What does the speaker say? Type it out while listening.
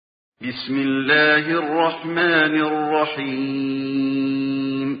بسم الله الرحمن الرحيم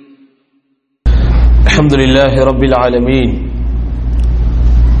الحمد لله رب العالمين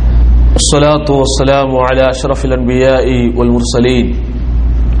والصلاة والسلام على أشرف الأنبياء والمرسلين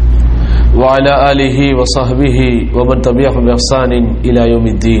وعلى آله وصحبه ومن تبعهم بإحسان إلى يوم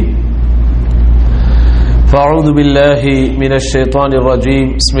الدين فأعوذ بالله من الشيطان الرجيم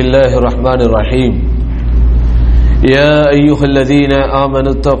بسم الله الرحمن الرحيم يا أيها الذين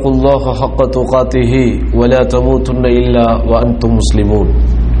آمنوا اتقوا الله حق تقاته ولا تموتن إلا وأنتم مسلمون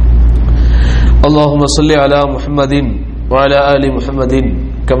اللهم صل على محمد وعلى آل محمد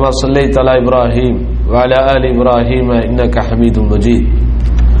كما صليت على إبراهيم وعلى آل إبراهيم إنك حميد مجيد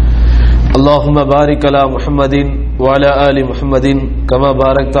اللهم بارك على محمد وعلى آل محمد كما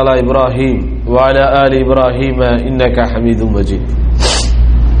باركت على إبراهيم وعلى آل إبراهيم إنك حميد مجيد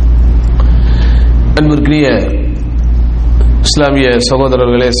அன்பிற்குரிய இஸ்லாமிய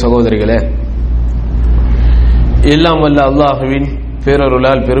சகோதரர்களே சகோதரிகளே, எல்லாம் வல்ல அல்லாஹுவின்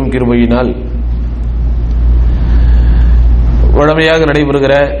பேரருளால் பெரும் கிருபையினால் வழமையாக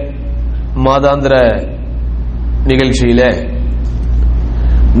நடைபெறுகிற மாதாந்திர நிகழ்ச்சியில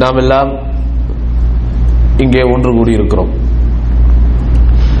நாம் எல்லாம் இங்கே ஒன்று கூடியிருக்கிறோம்.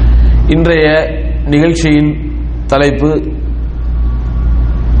 இன்றைய நிகழ்ச்சியின் தலைப்பு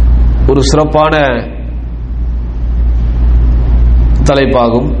ஒரு சிறப்பான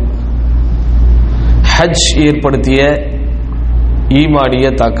தலைப்பாகும். ஹஜ் ஏற்படுத்திய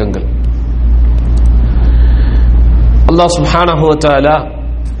ஈமானிய தாக்கங்கள். அல்லாஹ் சுப்ஹானஹு வ தஆலா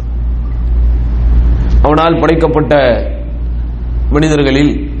அவனால் படைக்கப்பட்ட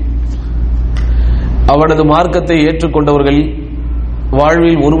மனிதர்களில் அவனது மார்க்கத்தை ஏற்றுக்கொண்டவர்கள்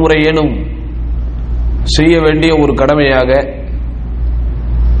வாழ்வில் ஒருமுறையேனும் செய்ய வேண்டிய ஒரு கடமையாக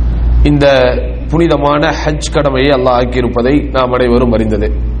இந்த புனிதமான ஹஜ் கடமையை அல்லாஹ் ஆக்கியிருப்பதை நாம் அனைவரும் அறிந்தது.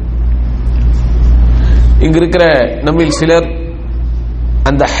 இங்கு இருக்கிற நம்மில் சிலர்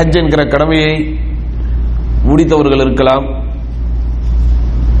அந்த ஹஜ் என்கிற கடமையை முடித்தவர்கள் இருக்கலாம்.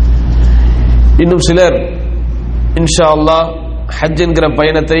 இன்னும் சிலர் இன்ஷா அல்லாஹ் ஹஜ் என்கிற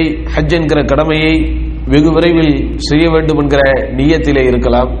பயணத்தை, ஹஜ் என்கிற கடமையை வெகு விரைவில் செய்ய வேண்டும் என்கிற நியத்திலே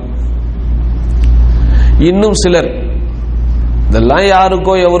இருக்கலாம். இன்னும் சிலர் இதெல்லாம்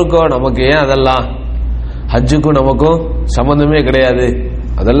யாருக்கோ எவருக்கோ, நமக்கு ஏன் அதெல்லாம், ஹஜ்ஜுக்கும் நமக்கும் சம்பந்தமே கிடையாது,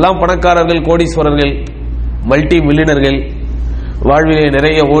 அதெல்லாம் பணக்காரர்கள், கோடீஸ்வரர்கள், மல்டி மில்லியனர்கள் வாழ்விலே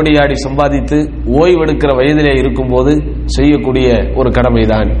நிறைய ஓடி ஆடி சம்பாதித்து ஓய்வெடுக்கிற வயதிலே இருக்கும் போது செய்யக்கூடிய ஒரு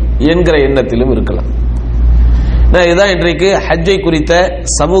கடமைதான் என்கிற எண்ணத்திலும் இருக்கலாம். இதுதான் இன்றைக்கு ஹஜ்ஜை குறித்த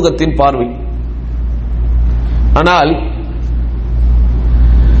சமூகத்தின் பார்வை. ஆனால்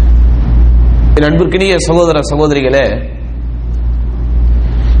என் அன்பிற்கினிய சகோதர சகோதரிகளே,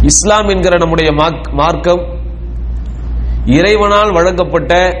 இஸ்லாம் என்கிற நம்முடைய மார்க்கம் இறைவனால்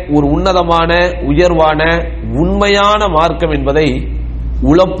வழங்கப்பட்ட ஒரு உன்னதமான, உயர்வான, உண்மையான மார்க்கம் என்பதை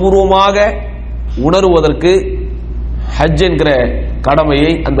உளப்பூர்வமாக உணருவதற்கு ஹஜ் என்கிற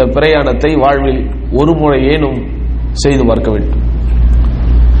கடமையை, அந்த பிரயாணத்தை வாழ்வில் ஒரு முறையேனும் செய்து பார்க்க வேண்டும்.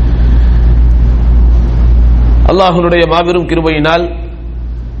 அல்லாஹ்வுடைய மாபெரும் கிருபையினால்,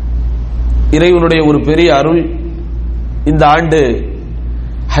 இறைவனுடைய ஒரு பெரிய அருள், இந்த ஆண்டு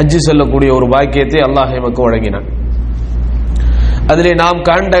ஹஜ் செல்லக்கூடிய ஒரு பாக்கியத்தை அல்லாஹ் எமக்கு வழங்கினான். அதிலே நாம்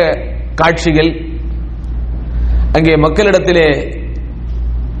காண்ட காட்சிகள், அங்கே மக்களிடத்திலே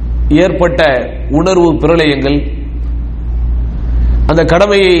ஏற்பட்ட உணர்வு பிரளயங்கள், அந்த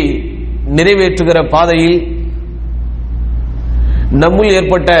கடமையை நிறைவேற்றுகிற பாதையில் நம்முள்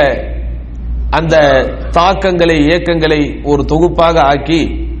ஏற்பட்ட அந்த தாக்கங்களை, இயக்கங்களை ஒரு தொகுப்பாக ஆக்கி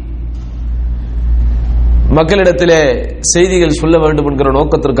மக்களிடத்திலே செய்திகள் சொல்ல வேண்டும் என்கிற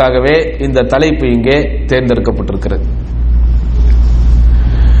நோக்கத்திற்காகவே இந்த தலைப்பு இங்கே தேர்ந்தெடுக்கப்பட்டிருக்கிறது.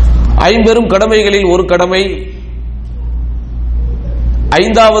 ஐம்பெரும் கடமைகளில் ஒரு கடமை,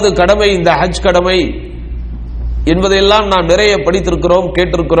 ஐந்தாவது கடமை இந்த ஹஜ் கடமை என்பதையெல்லாம் நாம் நிறைய படித்திருக்கிறோம்,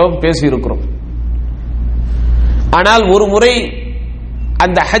 கேட்டிருக்கிறோம், பேசியிருக்கிறோம். ஆனால் ஒரு முறை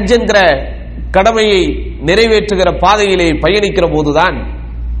அந்த ஹஜ் என்கிற கடமையை நிறைவேற்றுகிற பாதையிலே பயணிக்கிற போதுதான்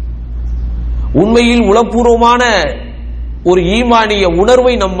உண்மையில் உளப்பூர்வமான ஒரு ஈமானிய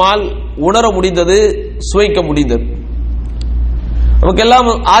உணர்வை நம்மால் உணர முடிந்தது, சுவைக்க முடிந்தது. நமக்கெல்லாம்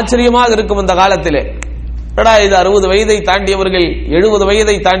ஆச்சரியமாக இருக்கும் இந்த காலத்திலே, இது 60 வயதை தாண்டியவர்கள், 70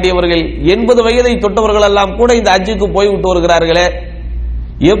 வயதை தாண்டியவர்கள், 80 வயதை தொட்டவர்கள் எல்லாம் கூட இந்த ஹஜ்ஜுக்கு போய்விட்டு வருகிறார்களே,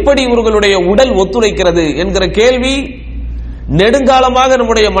 எப்படி இவர்களுடைய உடல் ஒத்துழைக்கிறது என்கிற கேள்வி நெடுங்காலமாக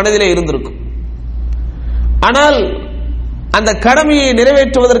நம்முடைய மனதிலே இருந்திருக்கும். ஆனால் அந்த கடமையை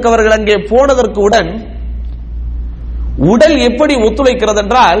நிறைவேற்றுவதற்கு அவர்கள் அங்கே போனதற்கு உடல் எப்படி ஒத்துழைக்கிறது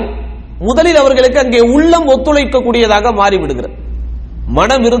என்றால், முதலில் அவர்களுக்கு அங்கே உள்ளம் ஒத்துழைக்கக்கூடியதாக மாறிவிடுகிறது.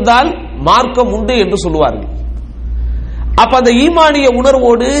 மனம் இருந்தால் மார்க்கம் உண்டு என்று சொல்லுவார்கள். அப்ப அந்த ஈமானிய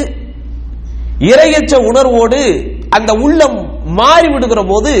உணர்வோடு இறையற்ற உணர்வோடு அந்த உள்ளம் மாறிவிடுகிற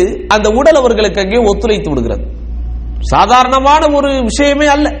போது அந்த உடல் அவர்களுக்கு அங்கே ஒத்துழைத்து விடுகிறது. சாதாரணமான ஒரு விஷயமே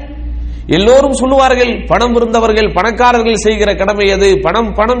அல்ல. எல்லோரும் சொல்லுவார்கள், பணம் இருந்தவர்கள் பணக்காரர்கள் செய்கிற கடமை அது,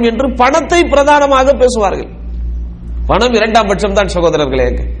 பணம் பணம் என்று பணத்தை பிரதானமாக பேசுவார்கள். பணம் இரண்டாம் பட்சம் தான் சகோதரர்களே.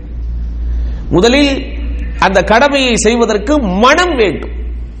 முதலில் அந்த கடமையை செய்வதற்கு மனம் வேண்டும்.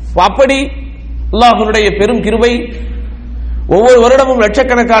 அப்படி அல்லாஹ்வுடைய பெரும் கிருபை, ஒவ்வொரு வருடமும்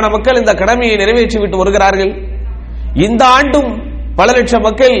லட்சக்கணக்கான மக்கள் இந்த கடமையை நிறைவேற்றிவிட்டு வருகிறார்கள். இந்த ஆண்டும் பல லட்சம்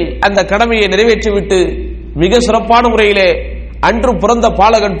மக்கள் அந்த கடமையை நிறைவேற்றிவிட்டு மிக சிறப்பான முறையிலே அன்று பிறந்த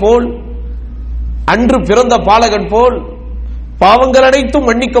பாலகன் போல் பாவங்கள் அனைத்தும்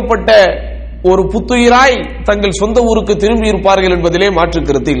மன்னிக்கப்பட்ட ஒரு புத்துயிராய் தங்கள் சொந்த ஊருக்கு திரும்பி இருப்பார்கள் என்பதிலே மாற்று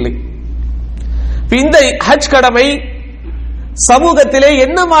கருத்து இல்லை. இந்த ஹஜ் கடமை சமூகத்திலே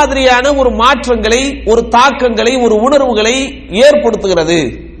என்ன மாதிரியான ஒரு மாற்றங்களை, ஒரு தாக்கங்களை, ஒரு உணர்வுகளை ஏற்படுத்துகிறது?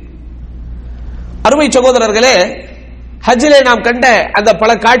 அருமை சகோதரர்களே, ஹஜ்ஜிலே நாம் கண்ட அந்த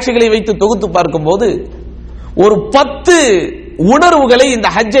பல காட்சிகளை வைத்து தொகுத்து பார்க்கும் போது ஒரு 10 உணர்வுகளை இந்த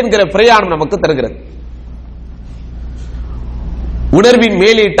ஹஜ் என்கிற பிரயாணம் நமக்கு தருகிறது. உணர்வின்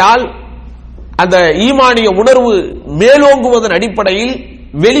மேலீட்டால் அந்த ஈமானிய உணர்வு மேலோங்குவதன் அடிப்படையில்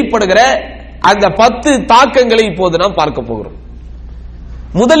வெளிப்படுகிற அந்த 10 தாக்கங்களை இப்போது நாம் பார்க்க போகிறோம்.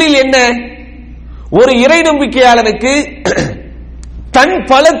 முதலில் என்ன? ஒரு இறை நம்பிக்கையாளனுக்கு தன்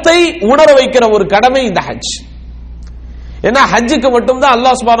பலத்தை உணர வைக்கிற ஒரு கடமை இந்த ஹஜ். ஏன்னா ஹஜ்ஜுக்கு மட்டும்தான்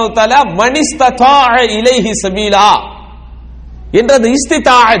அல்லாஹ் சுப்ஹானஹு வ தஆலா மனிஸ்ததாஅ இலைஹி சபீலா என்ற அந்த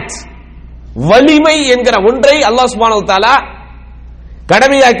இஸ்திதாஅத் வலிமை என்கிற ஒன்றை அல்லாஹ் சுப்ஹானஹு வ தஆலா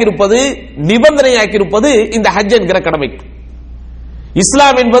கடமையாக்கி இருப்பது, நிபந்தனையாக்கி இருப்பது இந்த ஹஜ் என்கிற கடமை.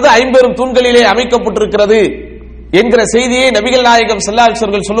 இஸ்லாம் என்பது 50 தூண்களிலே அமைக்கப்பட்டிருக்கிறது என்கிற செய்தியை நபிகள் நாயகம் ஸல்லல்லாஹு அலைஹி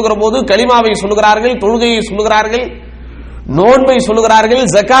வஸல்லம் சொல்லுகிற போது கலிமாவை சொல்லுகிறார்கள், தொழுகையை சொல்லுகிறார்கள், நோன்பை சொல்லுகிறார்கள்,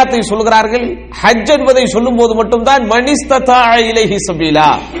 ஜகாத்தை சொல்லுகிறார்கள். ஹஜ் என்பதை சொல்லும் போது மட்டும்தான் மனிஸ்ததாஅ இலைஹி சபீலா,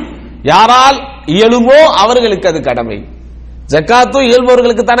 யாரால் இயலுமோ அவர்களுக்கு அது கடமை. ஜகாத்தும்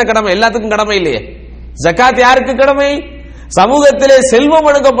இயல்பவர்களுக்கு தானே கடமை, எல்லாத்துக்கும் கடமை இல்லையே. ஜகாத் யாருக்கு கடமை? சமூகத்திலே செல்வம்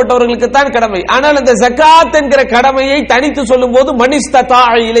வழங்கப்பட்டவர்களுக்கு தான் கடமை. ஆனால் அந்த ஜகாத் என்கிற கடமையை தனித்து சொல்லும் போது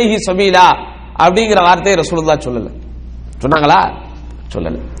மனிஸ்ததாஅ இலைஹி சபீலா அப்படிங்கிற வார்த்தையை ரசூலுல்லாஹ் சொல்லல. சொன்னாங்களா?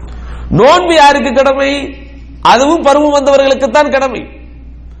 சொல்லல. நோன்பு யாருக்கு கடமை? அதுவும் பருவம் வந்தவர்களுக்கு தான் கடமை.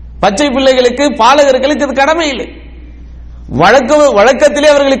 பச்சை பிள்ளைகளுக்கு, பாலகர்களுக்கு இது கடமை இல்லை. வழக்கத்திலே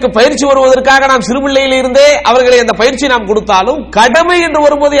அவர்களுக்கு பயிற்சி வருவதற்காக நாம் சிறுபிள்ளையில் இருந்தே அவர்களை அந்த பயிற்சி நாம் கொடுத்தாலும் கடமை என்று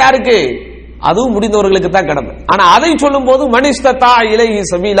வரும்போது யாருக்கு? அதுவும் முடிந்தவர்களுக்கு தான் கடமை. ஆனா அதை சொல்லும் போது மனிஸ்ததாஅ இலைஹி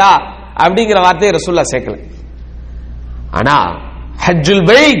சபீலா அப்படிங்கிற வார்த்தையை ரசூலுல்லாஹ் சேர்க்கல. ஆனா ஹஜ்ஜுல்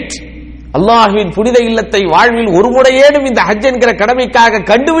பைத், அல்லாஹ்வின் புனித இல்லத்தை வாழ்வில் ஒரு முறையேனும் இந்த ஹஜ் என்கிற கடமைக்காக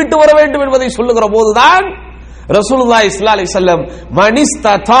கண்டுவிட்டு வர வேண்டும் என்பதை சொல்லுகிற போதுதான் ரசூலுல்லாஹி ஸல்லல்லாஹு அலைஹி வஸல்லம்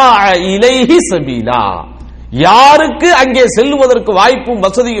மனிஸ்ததாஅ இலைஹி சபீலா, யாருக்கு அங்கே செல்வதற்கு வாய்ப்பும்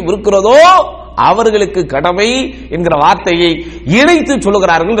வசதியும் இருக்கிறதோ அவர்களுக்கு கடமை என்கிற வார்த்தையை இணைத்து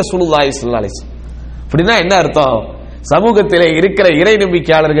சொல்லுகிறார்கள் ரசூலுல்லாஹி ஸல்லல்லாஹு அலைஹி வஸல்லம். அப்படின்னா என்ன அர்த்தம்? சமூகத்திலே இருக்கிற இறை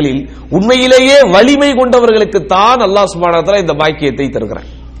நம்பிக்கையாளர்களில் உண்மையிலேயே வலிமை கொண்டவர்களுக்கு தான் அல்லாஹ் சுப்ஹானஹு வ தஆலா இந்த பாக்கியத்தை தருகிறார்.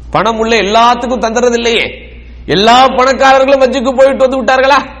 பணம் உள்ள எல்லாத்துக்கும் தந்துறது இல்லையே. எல்லா பணக்காரர்களும் ஹஜ்ஜுக்கு போயிட்டு வந்து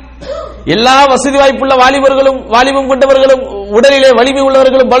விட்டார்களா? எல்லா வசதி வாய்ப்புள்ள வாலிபம் கொண்டவர்களும் உடலிலே வலிமை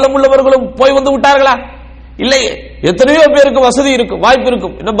உள்ளவர்களும் பலம் உள்ளவர்களும் போய் வந்து விட்டார்களா? இல்லையே. எத்தனையோ பேருக்கு வசதி இருக்கும், வாய்ப்பு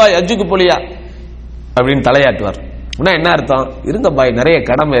இருக்கும். என்ன பாய் ஹஜ்ஜுக்கு போலியா அப்படின்னு தலையாட்டுவார். என்ன அர்த்தம்? இருங்க பாய், நிறைய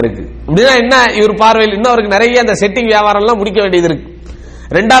கடமை இருக்கு அப்படின்னா என்ன? இவர் பார்வையில் இன்னும் அவருக்கு நிறைய அந்த செட்டிங் வியாபாரம் எல்லாம் முடிக்க வேண்டியது இருக்கு.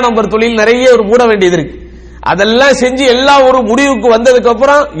 2ஆம் நம்பர் தொழில் நிறைய ஒரு மூட வேண்டியது இருக்கு. அதெல்லாம் செஞ்சு எல்லா ஒரு முடிவுக்கு வந்ததுக்கு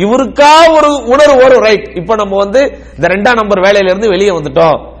அப்புறம் இவருக்கா ஒரு உணர்வு வரும், ரைட் இப்ப நம்ம வந்து இந்த 2ஆம் நம்பர் வேலையில இருந்து வெளியே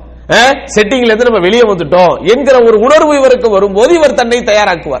வந்துட்டோம், செட்டிங்ல இருந்து நம்ம வெளியே வந்துட்டோம் என்கிற ஒரு உணர்வு இவருக்கு வரும்போது இவர் தன்னை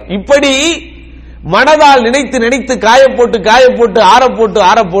தயாராக்குவார். இப்படி மனதால் நினைத்து நினைத்து காயப்போட்டு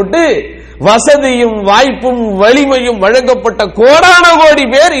ஆறப்போட்டு வசதியும் வாய்ப்பும் வலிமையும் வழங்கப்பட்ட கோடான கோடி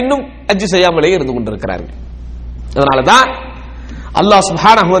பேர் இன்னும் ஹஜ் செய்யாமலே இருந்து கொண்டிருக்கிறார்கள். அதனாலதான் அல்லாஹ்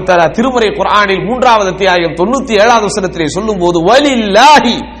சுப்ஹானஹு வ தஆலா திருமறை குர்ஆனில் 3வது அத்தியாயம் 97வது வசனத்திலே சொல்லும்போது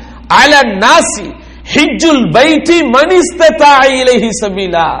வலில்லாஹி அலன் நாஸி ஹஜ்ஜுல் பைத்தி மன் இஸ்ததாஅ இலைஹி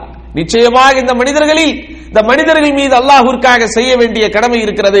சபீலா, நிச்சயமாக இந்த மனிதர்கள் மீது அல்லாஹ்விற்காக செய்ய வேண்டிய கடமை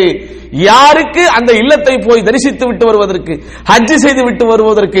இருக்கிறது. யாருக்கு அந்த இல்லத்தை போய் தரிசித்து விட்டு வருவதற்கு, ஹஜ் செய்து விட்டு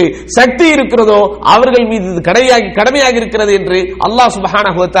வருவதற்கு சக்தி இருக்கிறதோ அவர்கள் மீது கடமையாக இருக்கிறது என்று அல்லாஹ்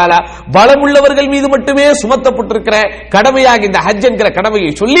சுப்ஹானஹு வ தஆலா பலமுள்ளவர்கள் மீது மட்டுமே சுமத்தப்பட்டிருக்கிற கடமையாக இந்த ஹஜ் என்கிற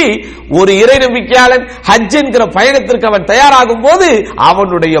கடமையை சொல்லி, ஒரு இறை நம்பிக்கையாளன் ஹஜ் என்கிற பயணத்திற்கு அவன் தயாராகும் போது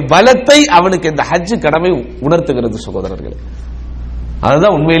அவனுடைய பலத்தை அவனுக்கு இந்த ஹஜ் கடமை உணர்த்துகிறது. சகோதரர்களே,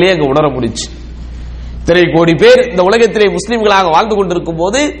 அதுதான் உண்மையிலேயே அங்க உணர முடிச்சு. இத்தனை கோடி பேர் இந்த உலகத்திலே முஸ்லிம்களாக வாழ்ந்து கொண்டிருக்கும்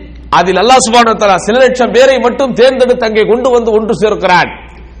போது அதில் அல்லாஹ் சுப்ஹானஹு வ தஆலா சில லட்சம் பேரை மட்டும் தேர்ந்தெடுத்து அங்கே கொண்டு வந்து ஒன்று சேர்க்கிறான்.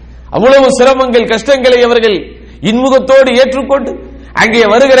 அவ்வளவு சிரமங்கள் கஷ்டங்களை அவர்கள் இன்முகத்தோடு ஏற்றுக்கொண்டு அங்கே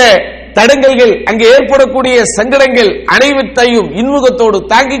வருகிற தடங்கல்கள், அங்கே ஏற்படக்கூடிய சங்கடங்கள் அனைத்தையும் இன்முகத்தோடு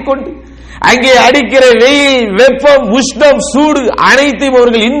தாங்கிக் கொண்டு அங்கே அடிக்கிற வெயில், வெப்பம், உஷ்ணம், சூடு அனைத்தையும்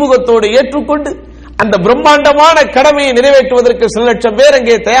அவர்கள் இன்முகத்தோடு ஏற்றுக்கொண்டு அந்த பிரம்மாண்டமான கடமையை நிறைவேற்றுவதற்கு சில லட்சம் பேர்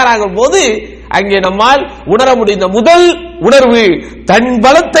அங்கே தயாராகும் போது அங்கே நம்மால் உணர முடிந்த முதல் உணர்வு தன்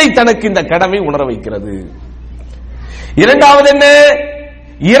பலத்தை தனக்கு இந்த கடமை உணர வைக்கிறது. இரண்டாவது என்ன?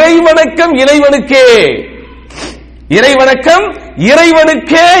 இறைவணக்கம் இறைவனுக்கே, இறைவணக்கம்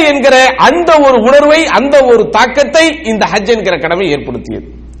இறைவனுக்கே என்கிற அந்த ஒரு உணர்வை, அந்த ஒரு தாக்கத்தை இந்த ஹஜ் என்கிற கடமை ஏற்படுத்தியது.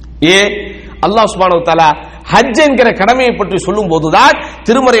 அல்லாஹ் சுப்ஹானஹு வ தஆலா ஹஜ் என்கிற கடமையை பற்றி சொல்லும் போதுதான்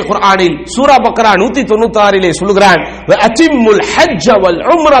திருமறை குர்ஆனில் சூரா பக்ரா 196 சொல்லுகிறான், அத்திம்முல் ஹஜ்ஜ வல்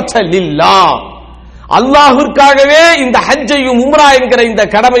உம்ரத லில்லாஹ், அல்லாஹ்விற்காகவே இந்த ஹஜ்ஜையும் உம்ரா என்கிற இந்த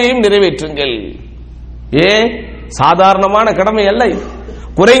கடமையையும் நிறைவேற்றுங்கள். சாதாரணமான கடமை அல்ல.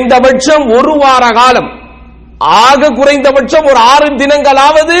 குறைந்தபட்சம் ஒரு வார காலம், ஆக குறைந்தபட்சம் ஒரு 6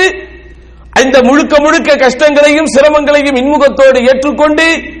 தினங்களாவது இந்த முழுக்க முழுக்க கஷ்டங்களையும் சிரமங்களையும் இன்முகத்தோடு ஏற்றுக்கொண்டு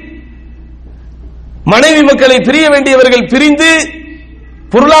மனைவி மக்களை பிரிய வேண்டியவர்கள் பிரிந்து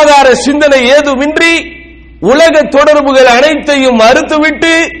பொருளாதார சிந்தனை ஏதுமின்றி உலக தொடர்புகள் அனைத்தையும்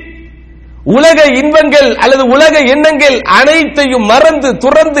மறுத்துவிட்டு உலக இன்பங்கள் அல்லது உலக எண்ணங்கள் அனைத்தையும் மறந்து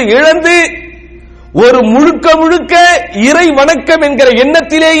துறந்து இழந்து ஒரு முழுக்க முழுக்க இறை வணக்கம் என்கிற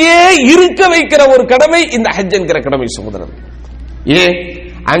எண்ணத்திலேயே இருக்க வைக்கிற ஒரு கடமை இந்த ஹஜ் என்கிற கடமை சகோதரர்.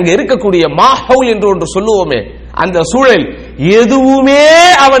 அங்க இருக்கக்கூடிய மாஹவுல் என்று ஒன்று சொல்லுவோமே, அந்த சூழல் எதுவுமே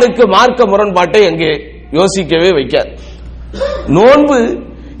அவனுக்கு மார்க்க முரண்பாட்டை அங்கே யோசிக்கவே வைக்காது. நோன்பு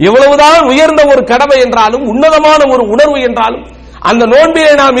எவ்வளவுதான் உயர்ந்த ஒரு கடமை என்றாலும், உன்னதமான ஒரு உணர்வு என்றாலும், அந்த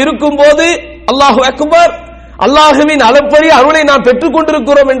நோன்பிலே நாம் இருக்கும் போது அல்லாஹு அக்பர், அல்லாஹுவின் அளப்படி அருளை நாம் பெற்றுக்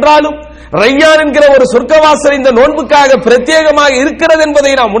கொண்டிருக்கிறோம் என்றாலும், ரையான் என்கிற ஒரு சொர்க்கவாசல் இந்த நோன்புக்காக பிரத்யேகமாக இருக்கிறது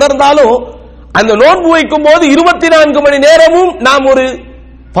என்பதை நாம் உணர்ந்தாலும், அந்த நோன்பு வைக்கும் போது 24 மணி நேரமும் நாம் ஒரு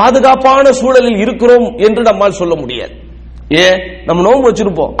பாதுகாப்பான சூழலில் இருக்கிறோம் என்று நம்மால் சொல்ல முடியாது. நம்ம நோன்பு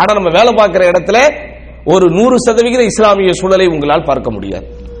வச்சிருப்போம், ஆனா நம்ம வேலை பார்க்கிற இடத்துல ஒரு 100% இஸ்லாமிய சூழலை உங்களால் பார்க்க முடியாது.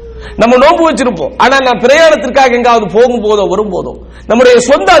 நம்ம நோன்பு வச்சிருப்போம், ஆனால் நாம் பிரயாணத்திற்காக எங்காவது போகும்போதோ வரும்போதோ, நம்முடைய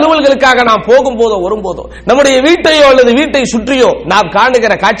சொந்த அலுவல்களுக்காக நாம் போகும்போதோ வரும்போதோ, நம்முடைய வீட்டையோ அல்லது வீட்டை சுற்றியோ நாம்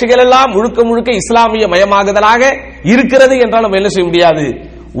காணுகிற காட்சிகள் எல்லாம் முழுக்க முழுக்க இஸ்லாமிய மயமாகுதலாக இருக்கிறது என்றால் நம்ம என்ன செய்ய முடியாது,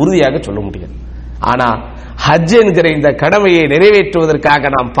 உறுதியாக சொல்ல முடியாது. ஆனா ஹஜ் என்கிற இந்த கடமையை நிறைவேற்றுவதற்காக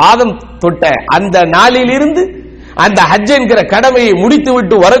நாம் பாதம் தொட்ட அந்த நாளில் இருந்து அந்த ஹஜ் என்கிற கடமையை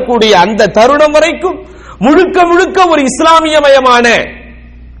முடித்துவிட்டு வரக்கூடிய அந்த தருணம் வரைக்கும் முழுக்க முழுக்க ஒரு இஸ்லாமியமயமான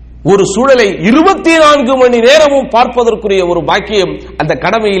ஒரு சூழலை 24 மணி நேரமும் பார்ப்பதற்குரிய ஒரு பாக்கியம் அந்த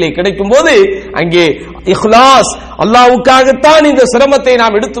கடமையிலே கிடைக்கும் போது அங்கே இஹ்லாஸ், அல்லாஹ்வுக்காகத்தான் இந்த சிரமத்தை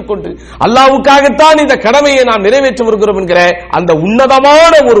நாம் எடுத்துக்கொண்டு அல்லாஹ்வுக்காகத்தான் இந்த கடமையை நாம் நிறைவேற்றி வருகிறோம் என்கிற அந்த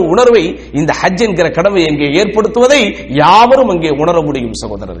உன்னதமான ஒரு உணர்வை இந்த ஹஜ் என்கிற கடமை அங்கே ஏற்படுத்துவதை யாவரும் அங்கே உணர முடியும்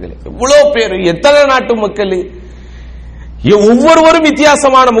சகோதரர்களே. எவ்வளவு பேர், எத்தனை நாட்டு மக்கள், ஒவ்வொருவரும்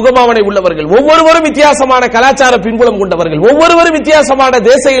வித்தியாசமான முகபாவனை உள்ளவர்கள், ஒவ்வொருவரும் வித்தியாசமான கலாச்சார பின்புலம் கொண்டவர்கள், ஒவ்வொருவரும் வித்தியாசமான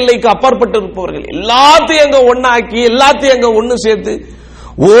தேச எல்லைக்கு அப்பாற்பட்டு இருப்பவர்கள். எல்லாத்தையும் அங்க ஒன்னாக்கி எல்லாத்தையும் அங்க ஒன்னு சேர்த்து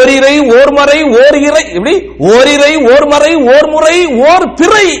ஓரிரை ஓர்மறை ஓர் இறை, இப்படி ஓரிரை ஓர்மறை ஓர்முறை ஓர்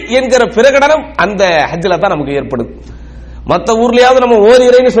பிறை என்கிற பிரகடனம் அந்த ஹஜ்ல தான் நமக்கு ஏற்படுது. மற்ற ஊர்லயாவது நம்ம ஓர்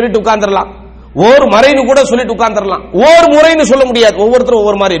இறைன்னு சொல்லிட்டு உட்கார்ந்துடலாம், ஓர் மறைன்னு கூட சொல்லிட்டு உட்கார்ந்துடலாம், ஓர் முறைன்னு சொல்ல முடியாது, ஒவ்வொருத்தரும்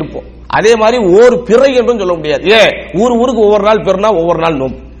ஒவ்வொரு மாதிரி இருப்போம். அதே மாதிரி ஓர் பிறை என்றும் சொல்ல முடியாது. ஊருக்கு ஒவ்வொரு நாள் பிறனா ஒவ்வொரு நாள்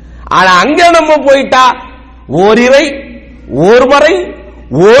நோம்பு. ஆனா அங்க நம்ம போயிட்டா ஓரிரை ஓர்மறை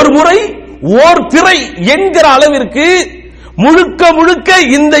ஓர் முறை ஓர் பிறை என்கிற அளவிற்கு முழுக்க முழுக்க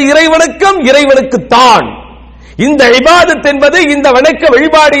இந்த இறைவணக்கம் இறைவனுக்கு தான். இந்த இபாதத் என்பது, இந்த வணக்க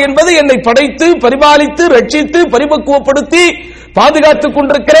வழிபாடு என்பது என்னை படைத்து பரிபாலித்து ரட்சித்து பரிபக்குவப்படுத்தி பாதுகாத்துக்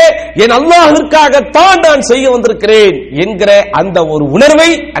கொண்டிருக்கிற என் அல்லாஹ்விற்காகத்தான் நான் செய்ய வந்திருக்கிறேன் என்கிற அந்த ஒரு உணர்வை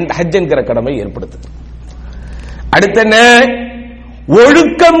அந்த ஹஜ் என்கிற கடமை ஏற்படுத்துது. அடுத்த என்ன?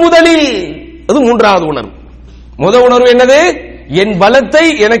 ஒழுக்கம் முதலில், அது மூன்றாவது உணர்வு. முதல் உணர்வு என்னது? என் பலத்தை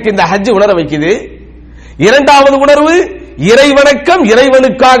எனக்கு இந்த ஹஜ் உணர வைக்குது. இரண்டாவது உணர்வு இறைவணக்கம்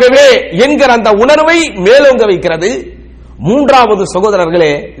இறைவனுக்காகவே என்கிற அந்த உணர்வை மேலோங்க வைக்கிறது. மூன்றாவது சகோதரர்களே,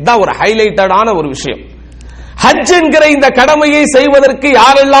 இதான் ஒரு ஹைலைட்டடான ஒரு விஷயம். ஹஜ் என்கிற இந்த கடமையை செய்வதற்கு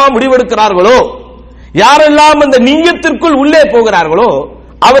யாரெல்லாம் முடிவெடுக்கிறார்களோ, யாரெல்லாம் அந்த நீயத்திற்குள் உள்ளே போகிறார்களோ,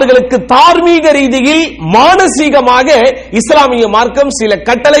 அவர்களுக்கு தார்மீக ரீதியில் மானசீகமாக இஸ்லாமிய மார்க்கம் சில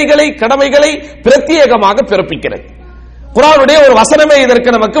கட்டளைகளை கடமைகளை பிரத்யேகமாக பிறப்பிக்கிறது. குர்ஆனுடைய ஒரு வசனமே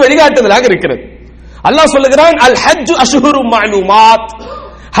இதற்கு நமக்கு வழிகாட்டுதலாக இருக்கிறது. அல்லாஹ் சொல்லுகிறான், அல் ஹஜ்ஜு அஷ்ஹுரும் மஅலூமாத்,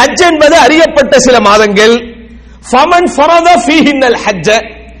 ஹஜ் என்பது அறியப்பட்ட சில மாதங்கள். ஃபமன் ஃபரத ஃபீஹின்னல் ஹஜ்ஜ,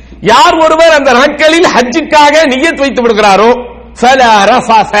 யார் ஒருவர் அந்த நாட்களில் ஹஜ்ஜுக்காக நியத் வைத்து விடுகிறாரோ, ஃபலா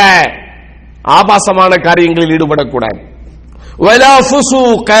ரஃபஸ, ஆபாசமான காரியங்களில் ஈடுபடக்கூடாது, வலா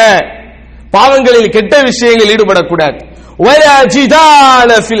ஃபுசூக, பாவங்களில் கெட்ட விஷயங்களில் ஈடுபடக்கூடாது, வலா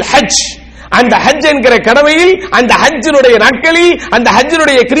ஜிதால ஃபில் ஹஜ், அந்த ஹஜ் என்கிற கடமையில், அந்த ஹஜ்ஜினுடைய நாட்களில், அந்த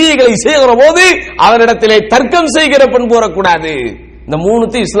ஹஜ்ஜினுடைய கிரியைகளை செய்கிற போது அவரிடத்திலே தர்க்கம் செய்கிற பண்பு வரக்கூடாது. இந்த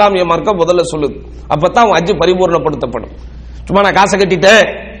மூணுத்து இஸ்லாமிய மார்க்கம் முதல்ல சொல்லுது. அப்பதான் ஹஜ் பரிபூர்ணப்படுத்தப்படும். சும்மா நான் காசை கட்டிட்டேன்,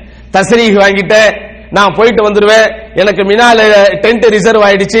 தஸ்ரீஹ் வாங்கிட்டேன், நான் போயிட்டு வந்துருவேன், எனக்கு மினால டென்ட் ரிசர்வ்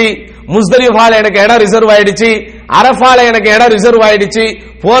ஆயிடுச்சு, முஸ்தலிஃபால எனக்கு இடம் ரிசர்வ் ஆயிடுச்சு, அரஃபால எனக்கு இடம் ரிசர்வ் ஆயிடுச்சு,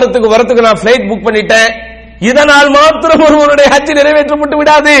 போறதுக்கு வரத்துக்கு நான் பிளைட் புக் பண்ணிட்டேன், இதனால் மாத்திரம் ஒருவருடைய ஹஜ் நிறைவேற்றப்பட்டு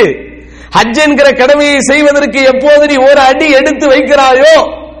விடாது. ஹஜ் என்கிற கடமையை செய்வதற்கு எப்போது நீ ஒரு அடி எடுத்து வைக்கிறாயோ,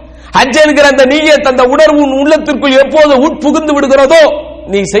 ஹஜ் என்கிற அந்த நீயத், அந்த உணர்வு உன் உள்ளத்திற்குள் எப்போது உட்புகுந்து விடுகிறதோ,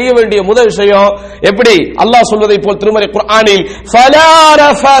 நீ செய்ய வேண்டிய முதல் விஷயம் எப்படி அல்லாஹ் சொல்வதை போல் திருமறை குர்ஆனில் ஃபலா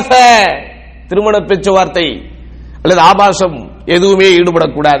ரஃபஸ, திருமண பேச்சுவார்த்தை அல்லது ஆபாசம் எதுவுமே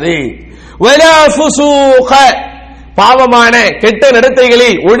ஈடுபடக்கூடாது, வலா ஃபுசூக, பாவமான கெட்ட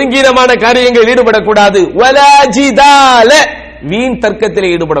நடத்தைகளில் ஒழுங்கீனமான காரியங்களில் ஈடுபடக்கூடாது, வலா ஜிதால, வீண் தர்க்கத்தில்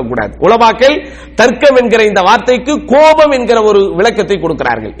ஈடுபடக்கூடாது. உலமாக்கள் தர்க்கம் என்கிற இந்த வார்த்தைக்கு கோபம் என்கிற ஒரு விளக்கத்தை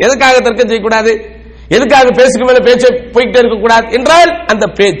கொடுக்கிறார்கள். எதுக்காக தர்க்கம் செய்யக்கூடாது, எதுக்காக பேசுக்கு மேல பேச்ச போய்கிட்டே இருக்கக்கூடாது என்றால், அந்த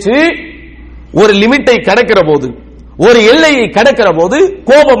பேச்சு ஒரு லிமிட்டை கடக்கிற போது, ஒரு எல்லையை கடக்கிற போது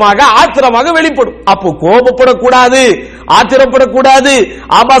கோபமாக ஆத்திரமாக வெளிப்படும். அப்போ கோபப்படக்கூடாது, ஆத்திரப்படக்கூடாது,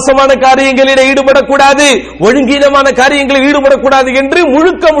 ஆபாசமான காரியங்களில் ஈடுபடக்கூடாது, ஒழுங்கீனமான காரியங்களில் ஈடுபடக்கூடாது என்று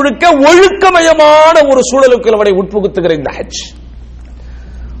முழுக்க முழுக்க ஒழுக்கமயமான ஒரு சூழலுக்கு அவனை உட்புகுத்துகிற இந்த ஹஜ்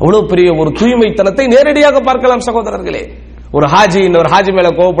அவ்வளவு பெரிய ஒரு தூய்மைத்தனத்தை நேரடியாக பார்க்கலாம் சகோதரர்களே. ஒரு ஹாஜி இன்னொரு ஹாஜி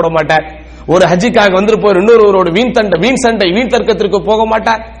மேல கோபப்பட மாட்டார், ஒரு ஹஜ்ஜிக்காக வந்துட்டு இன்னொருவரோட வீண் சண்டை வீண் தர்க்கத்திற்கு போக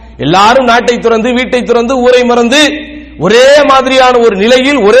மாட்டார். எல்லாரும் நாட்டை துறந்து, வீட்டை துறந்து, ஊரை மறந்து, ஒரே மாதிரியான ஒரு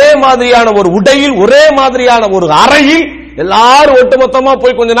நிலையில், ஒரே மாதிரியான ஒரு உடையில், ஒரே மாதிரியான ஒரு அறையில் எல்லாரும் ஒட்டுமொத்தமா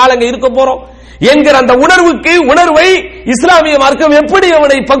போய் கொஞ்ச நாள் அங்க இருக்க போறோம் என்கிற அந்த உணர்வை இஸ்லாமிய மார்க்கம் எப்படி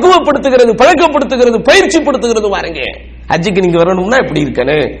அவனை பக்குவப்படுத்துகிறது, பழக்கப்படுத்துகிறது, பயிற்சிப்படுத்துகிறது பாருங்க. ஹஜ்ஜுக்கு நீங்க வரணும்னா எப்படி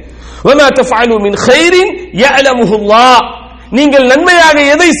இருக்கணும், வமா தஃஅலு மின் கைரின் யஅலமுஹு அல்லாஹ், நீங்கள் நன்மையாக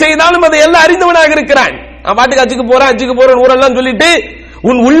எதை செய்தாலும் அதை எல்லாம் அறிந்தவனாக இருக்கிறான். நான் பாட்டுக்கு ஹஜ்ஜுக்கு போறேன் ஊரெல்லாம் சொல்லிட்டு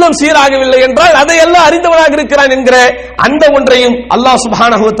உன் உள்ளம் சீராகவில்லை என்றால் அதை எல்லாம் அறிந்தவனாக இருக்கிறான் என்கிற அந்த ஒன்றையும் அல்லாஹ்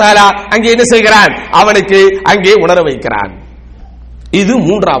சுப்ஹானஹு வ தஆலா அங்கே என்ன செய்கிறான், அவனுக்கு அங்கே உணர வைக்கிறான். இது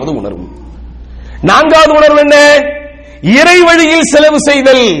மூன்றாவது உணர்வு. நான்காவது உணர்வு என்ன, இறை வழியில் செலவு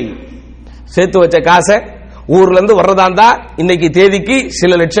செய்தல். சேர்த்து வச்ச காசை ஊர்ல இருந்து வர்றதா இன்னைக்கு தேதிக்கு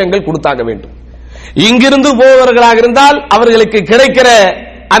சில லட்சங்கள் கொடுத்தாக வேண்டும். இங்கிருந்து போவர்களாக இருந்தால் அவர்களுக்கு கிடைக்கிற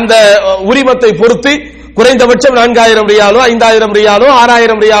அந்த உரிமத்தை பொறுத்து குறைந்தபட்சம் 4000 ரியாலோ, 5000 ரியாலோ,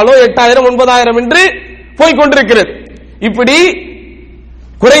 6000 ரியாலோ, 8000, 9000 என்று போய்கொண்டிருக்கிறது. இப்படி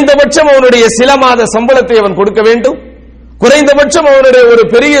குறைந்தபட்சம் அவனுடைய சில மாத சம்பளத்தை அவன் கொடுக்க வேண்டும், குறைந்தபட்சம் அவனுடைய ஒரு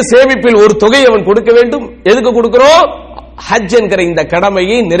பெரிய சேமிப்பில் ஒரு தொகை அவன் கொடுக்க வேண்டும். எதுக்கு கொடுக்கிறோம், ஹஜ் என்கிற இந்த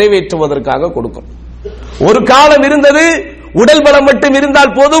கடமையை நிறைவேற்றுவதற்காக கொடுக்கிறோம். ஒரு காலம் இருந்தது, உடல் பலம் மட்டும்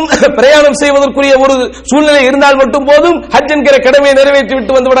இருந்தால் போதும், பிரயாணம் செய்வதற்குரிய ஒரு சூழ்நிலை இருந்தால் மட்டும் போதும், ஹஜ் என்கிற கடமையை நிறைவேற்றி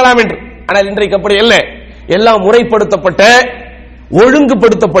விட்டு வந்து விடலாம் என்று. ஆனால் இன்றைக்கு அப்படி அல்ல. எல்லாம் முறைப்படுத்தப்பட்ட,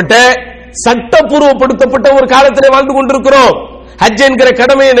 ஒழுங்குபடுத்தப்பட்ட, சட்டப்பூர்வப்படுத்தப்பட்ட ஒரு காலத்திலே வாழ்ந்து கொண்டிருக்கிறோம். ஹஜ் என்கிற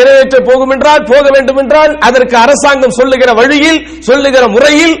கடமையை நிறைவேற்ற போக வேண்டும் என்றால் அதற்கு அரசாங்கம் சொல்லுகிற வழியில், சொல்லுகிற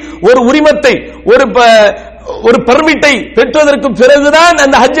முறையில் ஒரு உரிமத்தை, ஒரு பர்மிட்டை பெற்றதற்கு பிறகுதான்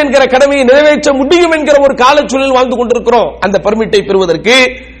அந்த ஹஜ் என்கிற கடமையை நிறைவேற்ற முடியும் என்கிற ஒரு காலச்சூழலில் வாழ்ந்து கொண்டிருக்கிறோம். அந்த பர்மிட்டை பெறுவதற்கு,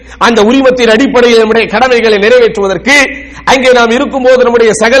 அந்த உரிமத்தின் அடிப்படையில் நம்முடைய கடமைகளை நிறைவேற்றுவதற்கு, அங்கே நாம் இருக்கும்போது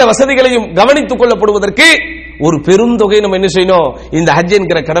நம்முடைய சகல வசதிகளையும் கவனித்துக் கொள்ளப்படுவதற்கு ஒரு பெருந்தொகை நம்ம என்ன செய்யணும், இந்த ஹஜ்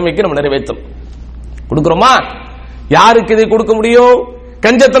என்கிற கடமைக்கு நம்ம நிறைவேற்றணும். கொடுக்கிறோமா? யாருக்கு இதை கொடுக்க முடியும்?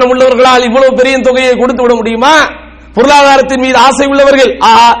 கஞ்சத்தனம் உள்ளவர்களால் இவ்வளவு பெரிய தொகையை கொடுத்து விட முடியுமா? பொருளாதாரத்தின் மீது ஆசை உள்ளவர்கள்,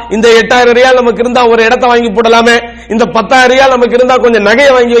 இந்த 8000 ரியால் நமக்கு இருந்தா ஒரு இடத்தை வாங்கி போடலாமே, இந்த 10000 ரியால் நமக்கு இருந்தா கொஞ்சம்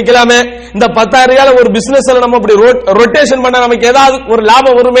நகையை வாங்கி வைக்கலாமே, இந்த 10000 ரியால் ஒரு பிசினஸ்ல நம்ம அப்படி ரொட்டேஷன் பண்ண நமக்கு ஏதாவது ஒரு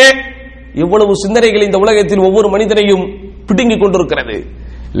லாபம் வருமே. இவ்வளவு சிந்தனைகள் இந்த உலகத்தில் ஒவ்வொரு மனிதனையும் பிடுங்கிக் கொண்டிருக்கிறது.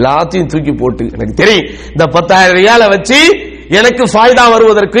 எல்லாத்தையும் தூக்கி போட்டு, எனக்கு தெரியும் இந்த 10000 ரியாலை வச்சு எனக்கு ஃபாய்தா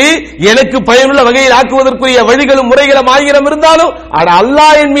வருவதற்கு, எனக்கு பயனுள்ள வகையில் ஆக்குவதற்குரிய வழிகளும் முறைகளும் 1000 இருந்தாலும்,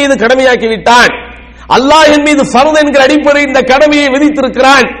 அல்லாஹ் என் மீது கடமையாக்கி விட்டான், அல்லாஹ் என் மீது ஃபர்து என்கிற அடிப்படையில் இந்த கடமையை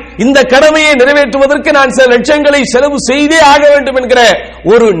விதித்திருக்கிறான், இந்த கடமையை நிறைவேற்றுவதற்கு நான் சில லட்சங்களை செலவு செய்தே ஆக வேண்டும் என்கிற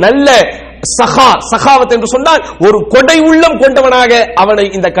ஒரு நல்ல சகாவத் என்று சொன்னால் ஒரு கொடை உள்ளம் கொண்டவனாக அவனை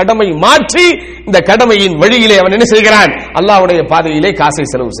இந்த கடமை மாற்றி, இந்த கடமையின் வழியிலே அவன் என்ன செய்கிறான், அல்லாஹ்வுடைய பாதையிலே காசை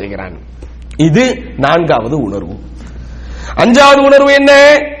செலவு செய்கிறான். இது நான்காவது உணர்வு. அஞ்சாவது உணர்வு என்ன?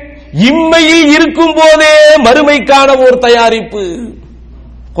 இம்மையில் இருக்கும் போதே மறுமைக்கான ஒரு தயாரிப்பு.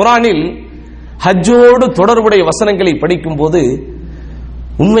 குர்ஆனில் ஹஜ்ஜோடு தொடர்புடைய வசனங்களை படிக்கும் போது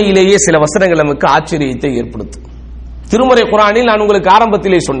உண்மையிலேயே சில வசனங்கள் நமக்கு ஆச்சரியத்தை ஏற்படுத்தும். திருமறை குர்ஆனில் நான் உங்களுக்கு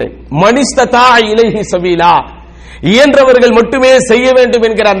ஆரம்பத்திலே சொன்னேன், மனிஸ்ததா இலைஹி சபீலா, இயன்றவர்கள் மட்டுமே செய்ய வேண்டும்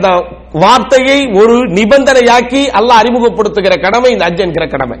என்கிற அந்த வார்த்தையை ஒரு நிபந்தனையாக்கி அல்லாஹ் அறிமுகப்படுத்துகிற கடமை இந்த ஹஜ் என்கிற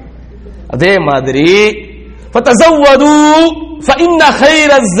கடமை. அதே மாதிரி ஃபதஸவ்வது ஃபஇன்ன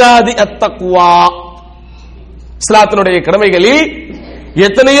கைரஸ் ஸாதி அத்தக்வா, இஸ்லாத்தினுடைய கடமைகளில்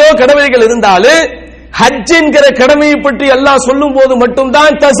எத்தனையோ கடமைகள் இருந்தாலும் ஹஜ் என்கிற கடமையை பற்றி அல்லாஹ் சொல்லும் போது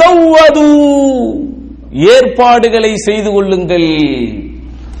மட்டும்தான் தஸவ்வது, ஏற்பாடுகளை செய்து கொள்ளுங்கள்.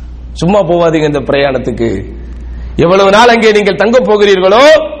 சும்மா போவாதீங்க இந்த பிரயாணத்துக்கு. எவ்வளவு நாள் அங்கே நீங்கள் தங்க போகிறீர்களோ,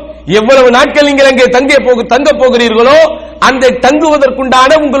 எவ்வளவு நாட்கள் நீங்கள் அங்கே தங்க போகிறீர்களோ, அந்த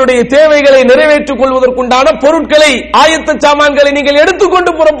தங்குவதற்குண்டான உங்களுடைய தேவைகளை நிறைவேற்றிக் கொள்வதற்குண்டான பொருட்களை, ஆயத்த சாமான்களை நீங்கள்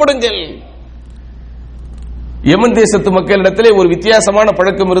எடுத்துக்கொண்டு புறப்படுங்கள். யமன் தேசத்து மக்களிடத்திலே ஒரு வித்தியாசமான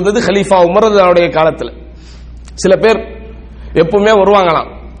பழக்கம் இருந்தது. கலீஃபா உமர் ரலியல்லாஹு காலத்தில் சில பேர் எப்பவுமே வருவாங்களாம்.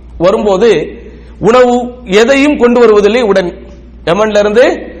 வரும்போது உணவு எதையும் கொண்டு வருவதில்லை. உடன் யமன்ல இருந்து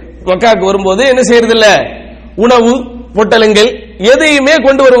மக்காவுக்கு வரும்போது என்ன செய்யறதில்ல, உணவு பொட்டலங்கள் எதையுமே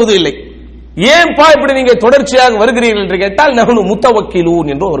கொண்டு வருவது இல்லை. ஏன்பா இப்படி நீங்க தொடர்ச்சியாக வருகிறீர்கள் என்று கேட்டால், நஹ்னு முத்தவக்கிலூன்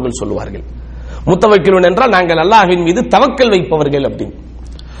என்று அவர்கள் சொல்லுவார்கள். முத்தவக்கிலூன் என்றால் நாங்கள் அல்லாஹ்வின் மீது தவக்கல் வைப்பவர்கள் அப்படின்னு.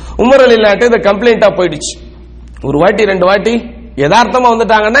 உமர் ரலியல்லாஹு இந்த கம்ப்ளைண்டா போயிடுச்சு. ஒரு வாட்டி ரெண்டு வாட்டி யதார்த்தமா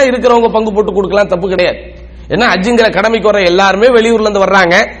வந்துட்டாங்கன்னா இருக்கிறவங்க பங்கு போட்டு கொடுக்கலாம், தப்பு கிடையாது. ஏன்னா ஹஜ்ஜிங்கிற கடமைக்கு வர எல்லாருமே வெளியூர்ல இருந்து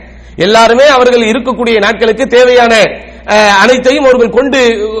வர்றாங்க. எல்லாருமே அவர்கள் இருக்கக்கூடிய நாட்களுக்கு தேவையான அனைத்தையும் அவர்கள் கொண்டு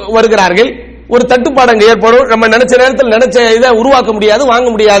வருகிறார்கள். ஒரு தட்டுப்பாடு அங்க ஏற்படும். நம்ம நினைச்ச நேரத்தில் நினைச்ச இதை உருவாக்க முடியாது, வாங்க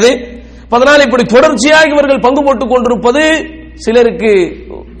முடியாது. அதனால இப்படி தொடர்ச்சியாக இவர்கள் பங்கு போட்டுக் கொண்டிருப்பது சிலருக்கு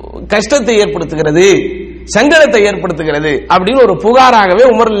கஷ்டத்தை ஏற்படுத்துகிறது, சங்கடத்தை ஏற்படுத்துகிறது அப்படின்னு ஒரு புகாராகவே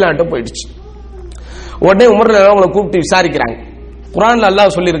உமர் ரலியல்லாஹு போயிடுச்சு. உடனே உமர் ரலியல்லாஹு அவங்களை கூப்பிட்டு விசாரிக்கிறாங்க. குர்ஆன்ல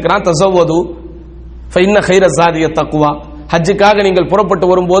அல்லாஹ் சொல்லி இருக்கிறான், தஸவ்வது ஃபஇன்ன கைரஸ் ஸாதி அத்தக்வா, ஹஜ்ஜுக்காக நீங்கள் புறப்பட்டு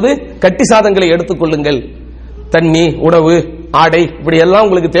வரும்போது கட்டி சாதங்களை எடுத்துக் கொள்ளுங்கள். தண்ணி, உணவு, ஆடை இப்படி எல்லாம்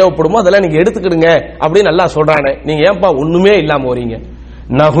உங்களுக்கு தேவைப்படுமோ அதெல்லாம் நீங்க எடுத்துக்கிடுங்க அப்படின்னு அல்லாஹ் சொல்றானே. நீங்க ஏன்பா ஒண்ணுமே இல்லாம வரீங்க?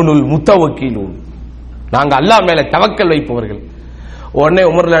 நஹ்னுல் முத்தவக்கிலூன், நாங்க அல்லாஹ் மேல தவக்கல் வைப்பவர்கள். உடனே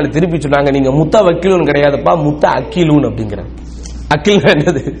உமர் ரலியல்லாஹு திருப்பி சொன்னாங்க, நீங்க முத்தவக்கிலூன் கிடையாதுப்பா, முத்த அக்கீலூன் அப்படிங்கிற. அக்கீல்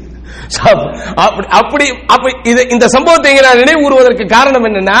என்னது? அப்படி இந்த சம்பவத்தை நான் நினைவு கூறுவதற்கு காரணம்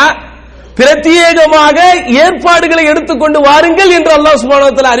என்னன்னா, பிரத்யேகமாக ஏற்பாடுகளை எடுத்துக்கொண்டு வாருங்கள் என்று அல்லாஹ் சுப்ஹானஹு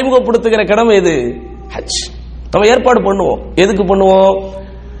வ தஆலா அறிமுகப்படுத்துகிற கடமை இது ஹஜ். நம்ம ஏற்பாடு பண்ணுவோம். எதுக்கு பண்ணுவோம்?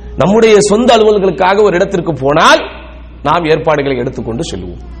 நம்முடைய சொந்த அலுவல்களுக்காக ஒரு இடத்திற்கு போனால் நாம் ஏற்பாடுகளை எடுத்துக்கொண்டு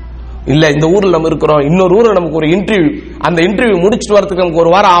செல்வோம். இல்ல இந்த ஊர்ல நம்ம இருக்கிறோம், இன்னொரு ஊர்ல நமக்கு ஒரு இன்டர்வியூ, அந்த இன்டர்வியூ முடிச்சுட்டு வரதுக்கு நமக்கு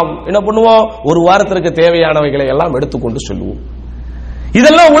ஒரு வாரம் ஆகும். என்ன பண்ணுவோம்? ஒரு வாரத்திற்கு தேவையானவைகளை எல்லாம் எடுத்துக்கொண்டு செல்வோம்.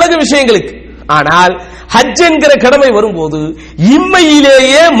 இதெல்லாம் உலக விஷயங்களுக்கு. ஆனால் ஹஜ் என்கிற கடமை வரும்போது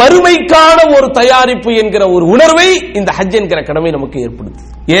இம்மையிலேயே மறுமைக்கான ஒரு தயாரிப்பு என்கிற ஒரு உணர்வை இந்த ஹஜ் என்கிற கடமை நமக்கு ஏற்படுது.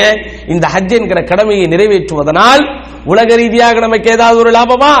 ஏன்? இந்த ஹஜ் என்கிற கடமையை நிறைவேற்றுவதனால் உலக ரீதியாக நமக்கு ஏதாவது ஒரு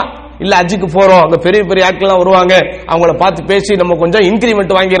லாபமா? இல்ல ஹஜ்ஜுக்கு போறோம், அங்க பெரிய பெரிய ஆட்கள் வருவாங்க, அவங்கள பார்த்து பேசி நம்ம கொஞ்சம்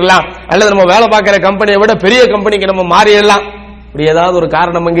இன்கிரிமெண்ட் வாங்கிடலாம், அல்லது நம்ம வேலை பார்க்கிற கம்பெனியை விட பெரிய கம்பெனிக்கு நம்ம மாறிடலாம். இப்படி ஏதாவது ஒரு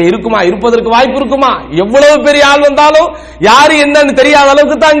காரணம் அங்கே இருக்குமா? இருப்பதற்கு வாய்ப்பு இருக்குமா? எவ்வளவு பெரிய ஆள் வந்தாலும் யாரு என்னன்னு தெரியாத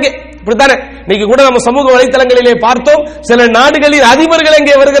அளவுக்கு தான் அங்கே. இப்படித்தானே இன்னைக்கு கூட நம்ம சமூக வலைத்தளங்களிலே பார்த்தோம், சில நாடுகளில் அதிபர்கள்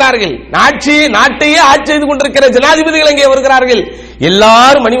அங்கே வருகிறார்கள், நாட்டையே ஆட்சி செய்து கொண்டிருக்கிற ஜனாதிபதிகள் அங்கே வருகிறார்கள்.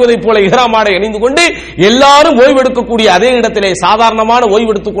 எல்லாரும் அணிவதை போல இஹ்ராம் ஆடை அணிந்து கொண்டு எல்லாரும் ஓய்வெடுக்கக்கூடிய அதே இடத்திலே சாதாரணமான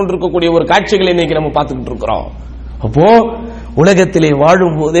ஓய்வெடுத்துக் கொண்டிருக்கக்கூடிய ஒரு காட்சிகளை இன்னைக்கு நம்ம பார்த்துக்கிட்டு இருக்கிறோம். அப்போ உலகத்திலே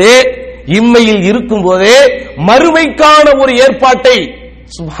வாழும் போதே, இம்மையில் இருக்கும் போதே மறுமைக்கான ஒரு ஏற்பாட்டை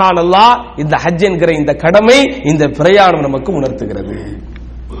சுப்ஹானல்லாஹ் இந்த ஹஜ் என்கிற இந்த கடமை, இந்த பிரயாணம் நமக்கு உணர்த்துகிறது.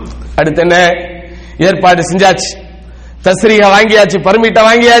 அடுத்து என்ன? ஏற்பாடு செஞ்சாச்சு, தஸ்ரீஹ வாங்கியாச்சு, பர்மிட்ட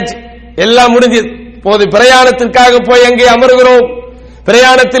வாங்கியாச்சு, எல்லாம் முடிஞ்சது. போது பிரயாணத்திற்காக போய் அங்கே அமர்கிறோம்.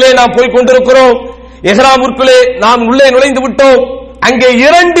 பிரயாணத்திலே நாம் போய் கொண்டிருக்கிறோம். இஹ்ராமுக்குள்ளே நாம் உள்ளே நுழைந்து விட்டோம். அங்கே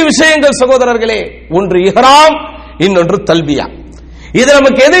இரண்டு விஷயங்கள் சகோதரர்களே, ஒன்று இஹ்ராம், இன்னொன்று தல்பியா. இது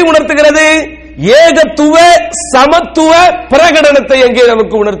நமக்கு எதை உணர்த்துகிறது? ஏகத்துவ சமத்துவ பிரகடனத்தை அங்கே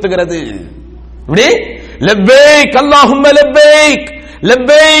நமக்கு உணர்த்துகிறது. இப்படி லப்பைக் அல்லாஹும்ம லப்பைக்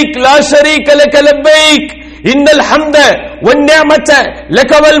லப்பைக் லா ஷரீக லக லப்பைக் இன்னல் ஹம்த வன் நிஅமத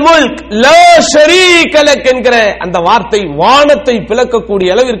லக வல் முல்க் லா ஷரீக லக் என்கிற அந்த வார்த்தை வானத்தை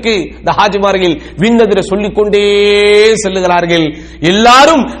பிளக்கக்கூடிய அளவிற்கு இந்த ஹாஜிமார்கள் விண்ணதிர சொல்லிக் கொண்டே செல்லுகிறார்கள்.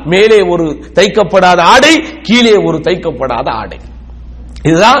 எல்லாரும் மேலே ஒரு தைக்கப்படாத ஆடை, கீழே ஒரு தைக்கப்படாத ஆடை.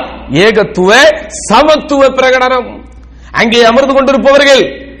 இதுதான் ஏகத்துவ சமத்துவ பிரகடனம். அங்கே அமர்ந்து கொண்டிருப்பவர்கள்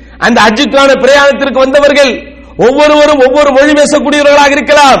அந்த ஹஜ்ஜுக்கான பிரயாணத்திற்கு வந்தவர்கள் ஒவ்வொருவரும் ஒவ்வொரு மொழி பேசக்கூடியவர்களாக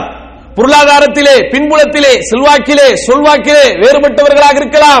இருக்கலாம், பொருளாதாரத்திலே, பின்புலத்திலே, செல்வாக்கிலே, சொல்வாக்கிலே வேறுபட்டவர்களாக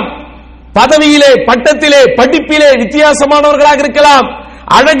இருக்கலாம், பதவியிலே, பட்டத்திலே, படிப்பிலே வித்தியாசமானவர்களாக இருக்கலாம்,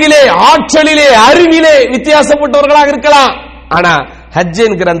 அழகிலே, ஆற்றலிலே, அறிவிலே வித்தியாசப்பட்டவர்களாக இருக்கலாம். ஆனா ஹஜ்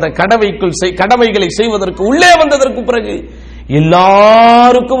என்கிற அந்த கடமைகளை செய்வதற்கு உள்ளே வந்ததற்கு பிறகு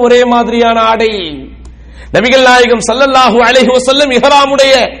எல்லாருக்கும் ஒரே மாதிரியான ஆடை. நபிகள் நாயகம் ஸல்லல்லாஹு அலைஹி வஸல்லம்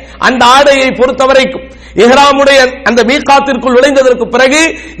இஹ்ராமுடைய அந்த ஆடையை பொறுத்தவரைக்கும் இஹ்ராமுடைய அந்த மீகாத்திற்குள் நுழைந்ததற்கு பிறகு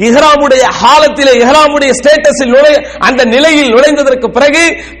இஹ்ராமுடைய ஹாலத்திலே இஹ்ராமுடைய ஸ்டேட்டஸில் அந்த நிலையில் நுழைந்ததற்கு பிறகு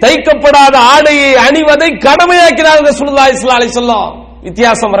தைக்கப்படாத ஆடையை அணிவதை கடமையாக்கினார் ரசூலுல்லாஹி ஸல்லல்லாஹு அலைஹி வஸல்லம்.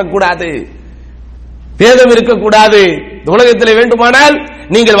 வித்தியாசம் வரக்கூடாது, பேதம் இருக்கக்கூடாது. உலகத்திலே வேண்டுமானால்,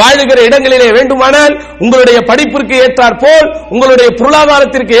 நீங்கள் வாழுகிற இடங்களிலே வேண்டுமானால் உங்களுடைய படிப்பிற்கு ஏற்றாற்போல், உங்களுடைய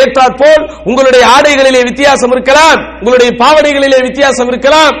பொருளாதாரத்திற்கு ஏற்றாற்போல் உங்களுடைய ஆடைகளிலே வித்தியாசம் இருக்கலாம், உங்களுடைய பாவனைகளிலே வித்தியாசம்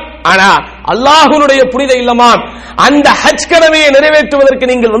இருக்கலாம். ஆனா அல்லாஹ்வுடைய புனித இல்லமாம் அந்த ஹஜ் கடமையை நிறைவேற்றுவதற்கு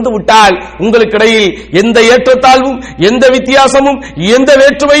நீங்கள் வந்து விட்டால் உங்களுக்கு இடையில் எந்த ஏற்றத்தாழ்வும், எந்த வித்தியாசமும், எந்த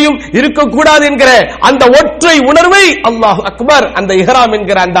வேற்றுமையும் இருக்கக்கூடாது என்கிற அந்த ஒற்றை உணர்வை அல்லாஹ் அக்பர் அந்த இஹ்ராம்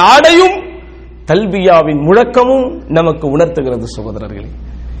என்கிற அந்த ஆடையும் தல்பியாவின் முழக்கமும் நமக்கு உணர்த்துகிறது. சகோதரர்களே,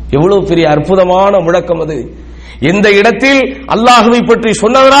 எவ்வளவு பெரிய அற்புதமான முழக்கம் அது! எந்த இடத்தில் அல்லாஹ்வை பற்றி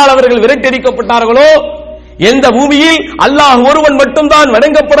சொன்னதனால் அவர்கள் விரட்டடிக்கப்பட்டார்களோ, எந்த பூமியில் அல்லாஹ் ஒருவன் மட்டும்தான்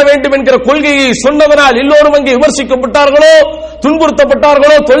வணங்கப்பட வேண்டும் என்கிற கொள்கையை சொன்னதனால் எல்லோரும் அங்கே விமர்சிக்கப்பட்டார்களோ,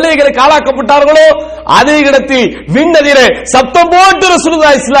 துன்புறுத்தப்பட்டார்களோ, தொல்லைகளுக்கு ஆளாக்கப்பட்டார்களோ, அதே இடத்தில் விண்ணதிர சப்தம் போட்டு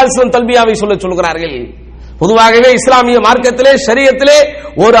ரசூலுல்லாஹி ஸல்லல்லாஹு அலைஹி வஸல்லம் தல்பியாவை சொல்லுகிறார்கள். பொதுவாகவே இஸ்லாமிய மார்க்கத்திலே, ஷரியத்திலே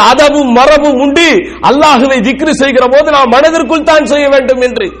ஒரு அதபும் மரபும் உண்டு. அல்லாஹ்வை திக்ரு செய்கிற போது நாம் மனதிற்குள் தான் செய்ய வேண்டும்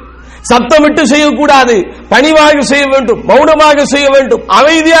என்று, சத்தமிட்டு செய்யக்கூடாது, பணிவாக செய்ய வேண்டும், மௌனமாக செய்ய வேண்டும்,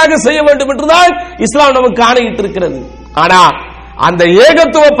 அமைதியாக செய்ய வேண்டும் என்றுதான் இஸ்லாம் நமக்கு ஆணையிட்டு இருக்கிறது. ஆனா அந்த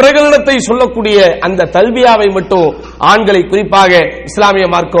ஏகத்துவ பிரகடனத்தை சொல்லக்கூடிய அந்த தல்பியாவை மட்டும் ஆண்களை குறிப்பாக இஸ்லாமிய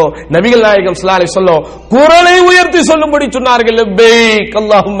மார்க்கம் நபிகள் நாயகம் ஸல்லல்லாஹு அலைஹி வஸல்லம் குரலை உயர்த்தி சொல்லும்படி சொன்னார்கள். லப்பைக்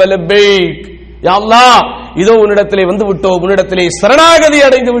அல்லாஹும்ம லப்பைக், யா அல்லாஹ் இதோ உன்னிடத்திலே வந்து விட்டோம், உன்னிடத்திலே சரணாகதி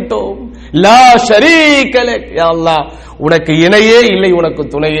அடைந்து விட்டோம். லா ஷரீக லக், யா அல்லாஹ் உனக்கு இணையே இல்லை, உனக்கு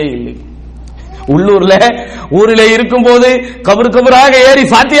துணையே இல்லை. ஊரிலே இருக்கும் போது கபராக ஏறி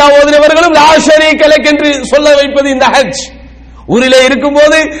ஃபாத்தியா ஓதினவர்களும் லா ஷரீக லக் என்று சொல்ல வைப்பது இந்த ஹஜ். ஊரிலே இருக்கும்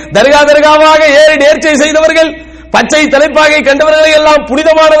போது தர்காவாக ஏறி நேர்ச்சை செய்தவர்கள், பச்சை தலைப்பாகை கண்டவர்களை எல்லாம்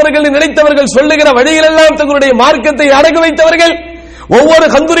புனிதமானவர்கள் நினைத்தவர்கள், சொல்லுகிற வழிகளெல்லாம் தங்களுடைய மார்க்கத்தை அடகு வைத்தவர்கள், ஒவ்வொரு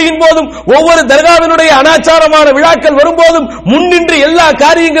கந்துரியின் போதும் ஒவ்வொரு தர்காவினுடைய அனாச்சாரமான விழாக்கள் வரும்போதும் முன்னின்று எல்லா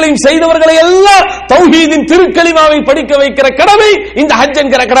காரியங்களையும் செய்தவர்களை எல்லாம் தௌஹீதின் திருக்கலிமாவை படிக்க வைக்கிற கடமை இந்த ஹஜ்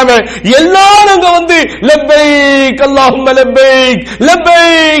என்கிற கடமை. எல்லாரும் அங்க வந்து லப்பைக் அல்லாஹும்ம லப்பைக்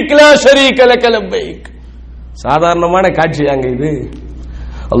லப்பைக் லா ஷரீக லக லப்பைக். சாதாரணமான காட்சி அங்க இது.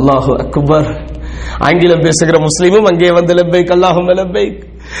 அல்லாஹு அக்பர். ஆங்கிலம் பேசுகிற முஸ்லிமும் அங்கே வந்து லப்பைக் அல்லாஹும்ம லப்பைக்,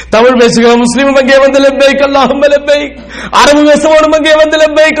 தமிழ் பேசுகிற முஸ்லிமும் அங்கே வந்து லப்பைக் அல்லாஹும்ம லப்பைக், அரபு பேசுவோனும் அங்கே வந்து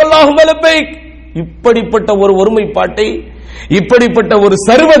லப்பைக் அல்லாஹும்ம லப்பைக். இப்படிப்பட்ட ஒரு ஒருமைப்பாட்டை, இப்படிப்பட்ட ஒரு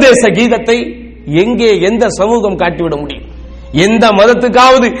சர்வதேச கீதத்தை எங்கே எந்த சமூகம் காட்டிவிட முடியும்? எந்த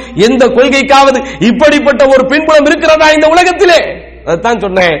மதத்துக்காவது, எந்த கொள்கைக்காவது இப்படிப்பட்ட ஒரு பின்புலம் இருக்கிறதா இந்த உலகத்திலே? அதான்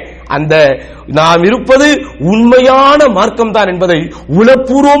சொன்னேன், அந்த நாம் இருப்பது உண்மையான மார்க்கம் தான் என்பதை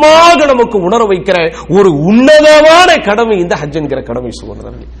உளப்பூர்வமாக நமக்கு உணர வைக்கிற ஒரு உன்னதமான கடமை இந்த ஹஜ் என்கிற கடமை.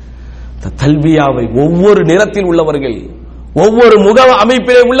 சகோதரர்கள், தல்பியாவை ஒவ்வொரு நிறத்தில் உள்ளவர்கள், ஒவ்வொரு முக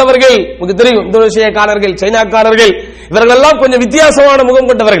அமைப்பிலே உள்ளவர்கள், உங்களுக்கு தெரியும் இந்தோனேசியக்காரர்கள், சைனாக்காரர்கள், இவர்கள் எல்லாம் கொஞ்சம் வித்தியாசமான முகம்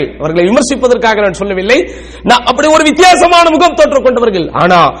கொண்டவர்கள். அவர்களை விமர்சிப்பதற்காக நான் சொல்லவில்லை, அப்படி ஒரு வித்தியாசமான முகம் தோற்றம் கொண்டவர்கள்.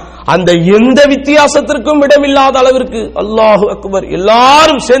 ஆனா அந்த எந்த வித்தியாசத்திற்கும் இடமில்லாத அளவிற்கு அல்லாஹு அக்பர்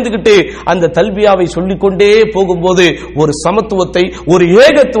எல்லாரும் சேர்ந்துகிட்டு அந்த தல்பியாவை சொல்லிக்கொண்டே போகும்போது ஒரு சமத்துவத்தை, ஒரு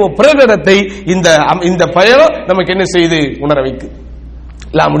ஏகத்துவ பிரகடனத்தை இந்த பயணம் நமக்கு என்ன செய்து உணர வைக்கு.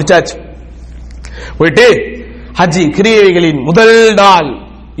 முடிச்சாச்சு. போயிட்டு ஹஜ்ஜி கிரியைகளின் முதல் நாள்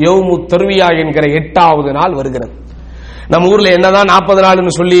யௌமு தர்வியா என்கிற 8வது நாள் வருகிறது. நம்ம ஊர்ல என்னதான் 40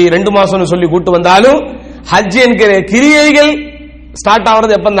 நாள்னு சொல்லி 2 மாசம்னு சொல்லி கூட்டு வந்தாலும் ஹஜ் என்கிற கிரியைகள் ஸ்டார்ட்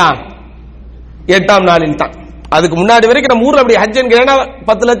ஆகிறது எப்பந்தான்? 8ஆம் நாளில் தான். அதுக்கு முன்னாடி வரைக்கும் நம்ம ஊர்ல அப்படி ஹஜ் என்கிற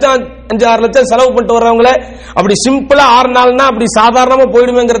 10 லட்சம் 5-6 லட்சம் செலவு பண்ணிட்டு வர்றவங்கள அப்படி சிம்பிளா 6 நாள்னா அப்படி சாதாரணமா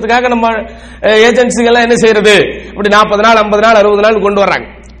போயிடுவேங்கிறதுக்காக நம்ம ஏஜென்சிகள் என்ன செய்யறது, அப்படி 40 நாள் 50 நாள் 60 நாள் கொண்டு வர்றாங்க.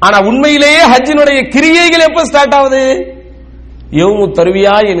 ஆனா உண்மையிலேயே ஹஜ்ஜினுடைய கிரியைகள் எப்ப ஸ்டார்ட் ஆகுது? யௌமு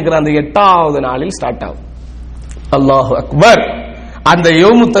தர்வியா என்கிற அந்த 8வது நாளில் ஸ்டார்ட் ஆகுது. அல்லாஹு அக்பர். அந்த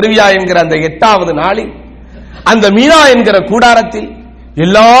யௌமு தர்வியா என்கிற அந்த 8வது நாளில் அந்த மீனா என்கிற கூடாரத்தில்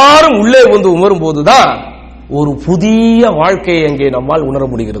எல்லாரும் உள்ளே வந்து உமரும் போதுதான் ஒரு புதிய வாழ்க்கையை அங்கே நம்மால் உணர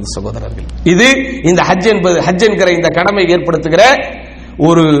முடிகிறது. சகோதரர்கள், இது இந்த ஹஜ் என்பது, ஹஜ் என்கிற இந்த கடமை ஏற்படுத்துகிற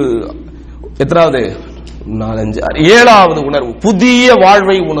ஒரு எத்தனாவது 4 5 6 7வது உணர்வு, புதிய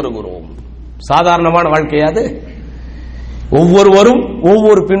வாழ்வை உணர்கிறோம். சாதாரணமான வாழ்க்கையாது. ஒவ்வொருவரும்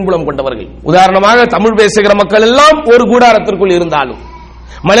ஒவ்வொரு பின்புலம் கொண்டவர்கள். உதாரணமாக தமிழ் பேசுகிற மக்கள் எல்லாம் ஒரு கூடாரத்திற்குள் இருந்தாலும்,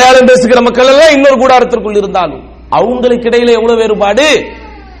 மலையாளம் பேசுகிற மக்கள் எல்லாம் இன்னொரு கூடாரத்திற்குள் இருந்தாலும், அவங்களுக்கு இடையில எவ்வளவு வேறுபாடு.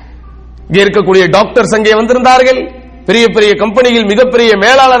 இங்கே இருக்கக்கூடிய டாக்டர்ஸ் அங்கே வந்திருந்தார்கள், பெரிய பெரிய கம்பெனியில் மிகப்பெரிய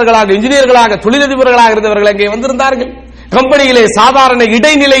மேலாளர்களாக, இன்ஜினியர்களாக, தொழிலதிபர்களாக இருந்தவர்கள் அங்கே வந்திருந்தார்கள். கம்பெனியிலே சாதாரண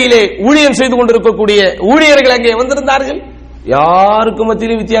இடைநிலையிலே ஊழியம் செய்து கொண்டிருக்கக்கூடிய ஊழியர்கள் அங்கே வந்திருந்தார்கள். யாருக்கும்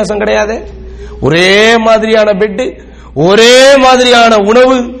மத்தியிலும் வித்தியாசம் கிடையாது. ஒரே மாதிரியான பெட், ஒரே மாதிரியான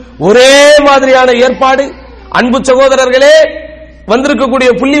உணவு, ஒரே மாதிரியான ஏற்பாடு. அன்பு சகோதரர்களே, வந்திருக்கக்கூடிய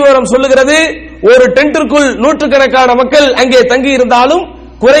புள்ளி விவரம் சொல்லுகிறது, ஒரு டென்ட்டிற்குள் நூற்றுக்கணக்கான மக்கள் அங்கே தங்கி இருந்தாலும்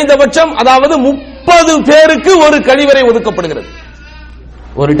குறைந்தபட்சம், அதாவது 30 பேருக்கு ஒரு கழிவறை ஒதுக்கப்படுகிறது.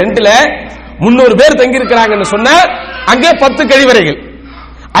 ஒரு டென்ட்ல 300 பேர் தங்கி இருக்கிறாங்கன்னு சொன்னா அங்கே 10 கழிவறைகள்,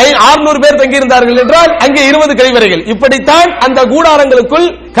 600 பேர் தங்கி இருந்தார்கள் என்றால் அங்கே 20 கழிவறைகள். இப்படித்தான் அந்த கூடாரங்களுக்குள்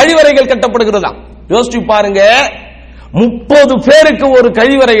கழிவறைகள் கட்டப்படுகிறதா. யோசிச்சு பாருங்க, 30 பேருக்கு ஒரு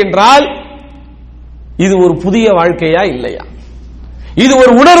கழிவறை என்றால் இது ஒரு புதிய வாழ்க்கையா இல்லையா? இது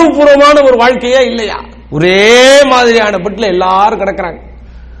ஒரு உணர்வு பூர்வமான ஒரு வாழ்க்கையா இல்லையா? ஒரே மாதிரியான பெட்ல எல்லாரும் கிடக்கிறாங்க.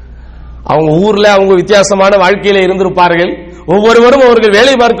 அவங்க ஊர்ல அவங்க வித்தியாசமான வாழ்க்கையில இருந்திருப்பார்கள். ஒவ்வொருவரும் அவர்கள்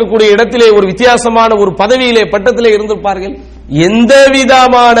வேலை பார்க்கக்கூடிய இடத்திலே ஒரு வித்தியாசமான ஒரு பதவியிலே பட்டத்திலே இருந்திருப்பார்கள். எந்த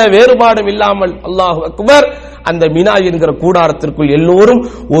விதமான வேறுபாடும் இல்லாமல் அல்லாஹு அக்பர் அந்த மினா என்கிற கூடாரத்திற்குள் எல்லோரும்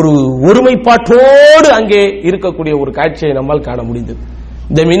ஒரு ஒருமைப்பாட்டோடு அங்கே இருக்கக்கூடிய ஒரு காட்சியை நம்மால் காண முடிந்தது.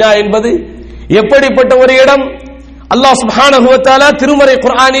 இந்த மினா என்பது எப்படிப்பட்ட ஒரு இடம்? அல்லாஹ் சுப்ஹானஹு வ தஆலா திருமறை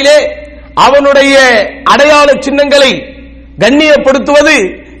குர்ஆனிலே அவனுடைய அடையாள சின்னங்களை கண்ணியப்படுத்துவது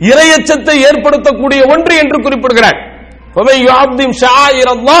இறையச்சத்தை ஏற்படுத்தக்கூடிய ஒன்று என்று குறிப்பிடுகிறார்.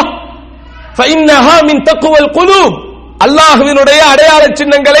 அல்லாஹ்வினுடைய அடையாள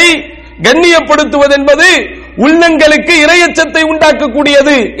சின்னங்களை கண்ணியப்படுத்துவது என்பது உள்ளங்களுக்கு இறையச்சத்தை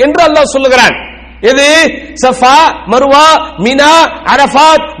உண்டாக்கக்கூடியது என்று அல்லாஹ் சொல்லுகிறான். எது? Safa, Marwa, Mina,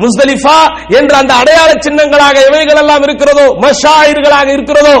 Arafat, Muzdalifah என்ற அந்த அடையாள சின்னங்களாக எவைகள் எல்லாம் இருக்கிறதோ, மஷாயிர்களாக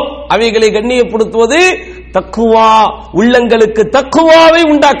இருக்கிறதோ, அவைகளை கண்ணியப்படுத்துவது தக்குவா, உள்ளங்களுக்கு தக்குவாவை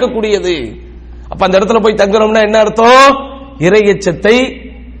உண்டாக்கக்கூடியது. அப்ப அந்த இடத்துல போய் தங்குறோம்னா என்ன அர்த்தம்? இறையச்சத்தை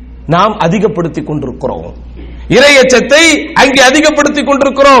நாம் அதிகப்படுத்திக் கொண்டிருக்கிறோம். இறையச்சத்தை அங்கே அதிகப்படுத்திக்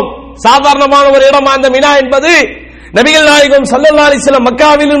கொண்டிருக்கிறோம். சாதாரணமான ஒரு இடம் அந்த மினா என்பது. நபிகள் நாயகம் ஸல்லல்லாஹு அலைஹி வஸல்லம்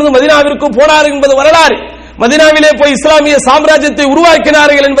மக்காவில் இருந்து மதீனாவிற்கு போனார்கள் என்பது வரலாறு. மதீனாவிலே போய் இஸ்லாமிய சாம்ராஜ்யத்தை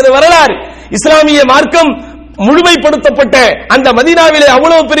உருவாக்கினார்கள் என்பது வரலாறு. இஸ்லாமிய மார்க்கம் முழுமைப்படுத்தப்பட்ட அந்த மதீனாவிலே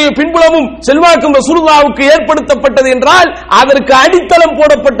அவ்வளவு பெரிய பின்புலமும் செல்வாக்கும் ரசூலுல்லாஹ்வுக்கு ஏற்படுத்தப்பட்டது என்றால் அதற்கு அடித்தளம்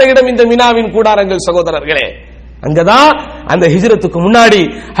போடப்பட்ட இடம் இந்த மினாவின் கூடாரங்கள். சகோதரர்களே, அங்கதான் அந்த ஹிஜ்ரத்துக்கு முன்னாடி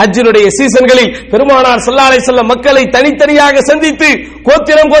ஹஜ்ஜினுடைய சீசன்களில் பெருமானார் ஸல்லல்லாஹு அலைஹி வஸல்லம் மக்களை தனித்தனியாக சந்தித்து,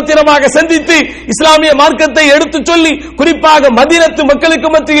 கோத்திரம் கோத்திரமாக சந்தித்து, இஸ்லாமிய மார்க்கத்தை எடுத்துச் சொல்லி, குறிப்பாக மதீனத்து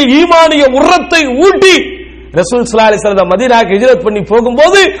மக்களுக்கு மத்தியில் ஈமானிய உரத்தை ஊட்டி ரசூல் ஸல்லல்லாஹு அலைஹி வஸல்லம் மதீனாவுக்கு ஹிஜ்ரத் பண்ணி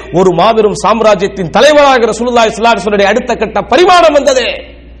போகும்போது ஒரு மாபெரும் சாம்ராஜ்யத்தின் தலைவராக ரசூலுல்லாஹி ஸல்லல்லாஹு அலைஹி வஸல்லம் அடுத்த கட்ட பரிமாணம் வந்தது,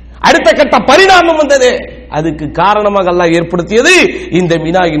 அடுத்த கட்ட பரிணாமம் வந்தது. அதுக்கு காரணமாக அல்லாஹ் ஏற்படுத்தியது இந்த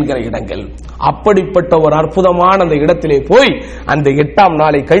மினா என்கிற இடங்கள். அப்படிப்பட்ட ஒரு அற்புதமான அந்த இடத்திலே போய் அந்த 8ஆம்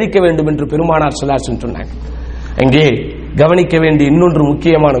நாளை கழிக்க வேண்டும் என்று பெருமானார் ஸல்லல்லாஹு அலைஹி வஸல்லம் சொன்னாங்க. அங்கே கவனிக்க வேண்டிய இன்னொன்று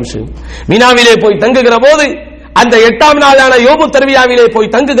முக்கியமான விஷயம், மினாவிலே போய் தங்குகிற போது, அந்த 8ஆம் நாளான யோமு தர்வியாவிலே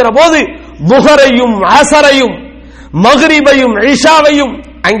போய் தங்குகிற போது துஹரையும் அஸரையும் மக்ரிபையும் இஷாவையும்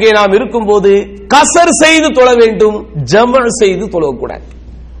அங்கே நாம் இருக்கும்போது கஸர் செய்து தொழ வேண்டும், ஜம்அ செய்து தொழக்கூடாது.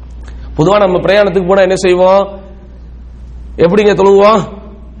 பொதுவா நம்ம பிரயாணத்துக்கு போனா என்ன செய்வோம்? எப்படிங்க தொழுவோம்?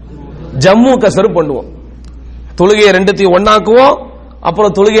 ஜம்மு கஸர் பண்ணுவோம். தொழுகையை ரெண்டுத்தையும் ஒன்னாக்குவோம்,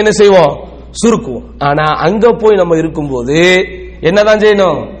 அப்புறம் தொழுகை என்ன செய்வோம்? சுருக்குவோம். ஆனா அங்க போய் நம்ம இருக்கும்போது என்னதான்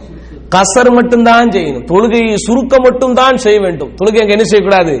செய்யணும்? கஸர் மட்டும்தான் செய்யணும். தொழுகையை சுருக்க மட்டும் தான் செய்ய வேண்டும். தொழுகை அங்க என்ன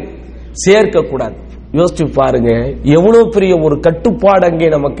செய்யக்கூடாது? சேர்க்க கூடாது. யோசிச்சு பாருங்க, எவ்வளவு பெரிய ஒரு கட்டுப்பாடு அங்கே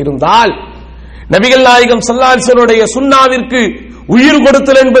நமக்கு இருந்தால், நபிகள் நாயகம் ஸல்லல்லாஹு அலைஹி வஸல்லம் சுன்னாவிற்கு உயிர்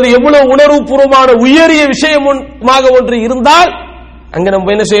கொடுத்தல் என்பது எவ்வளவு உணர்வுபூர்வமான உயரிய விஷயமாக ஒன்று இருந்தால், அங்க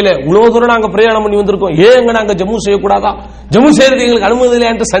நம்ம என்ன செய்யல? இவ்வளவு தூரம் நாங்க பிரயாணம் பண்ணி வந்திருக்கோம், ஏங்க நாங்க ஜம்மு செய்யக்கூடாதா? ஜம்மு செய்யறதுக்கு எங்களுக்கு அனுமதி இல்லை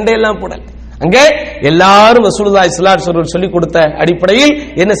என்று சண்டை எல்லாம் போடல. அங்க எல்லாரும் ரசூலுல்லாஹி ஸல்லல்லாஹு அலைஹி வஸல்லம் சொல்லிக் கொடுத்த அடிப்படையில்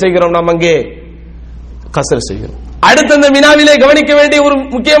என்ன செய்கிறோம்? நாம் அங்கே கஸர் செய்கிறோம். அடுத்த அந்த மினாவிலே கவனிக்க வேண்டிய ஒரு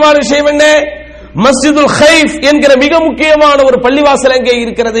முக்கியமான விஷயம் என்ன? மஸ்ஜிதுல் கைஃப் என்கிற மிக முக்கியமான ஒரு பள்ளிவாசல் அங்கே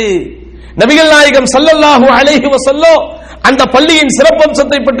இருக்கிறது. நபிகள் நாயகம் ஸல்லல்லாஹு அலைஹி வஸல்லம் அந்த பள்ளியின்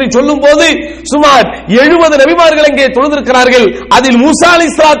சிறப்பம்சத்தை பற்றி சொல்லும் போது சுமார் 70 நபிமார்கள் அங்கே தொழுதிருக்கிறார்கள். அதில் மூசா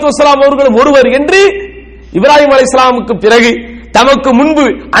அலைஹிஸ்ஸலாத்து வஸ்ஸலாம் அவர்களும் ஒருவர் என்று இப்ராஹிம் அலைஹிஸ்ஸலாமுக்கு பிறகு தமக்கு முன்பு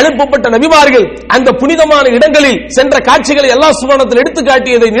அனுப்பப்பட்ட நபிமார்கள் அந்த புனிதமான இடங்களில் சென்ற காட்சிகளை அல்லாஹ் சுப்ஹானஹு வ தஆலா எடுத்து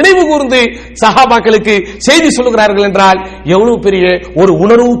காட்டியதை நினைவு கூர்ந்து சஹாபாக்களுக்கு செய்தி சொல்லுகிறார்கள் என்றால் எவ்வளவு பெரிய ஒரு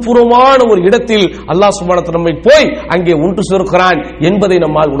உணர்வுபூர்வமான ஒரு இடத்தில் அல்லாஹ் சுப்ஹானஹு வ தஆலா நம்மை போய் அங்கே ஒன்று சேர்க்கிறான் என்பதை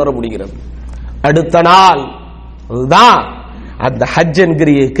நம்மால் உணர முடிகிறது. அடுத்த நாள் அதுதான் அந்த ஹஜ்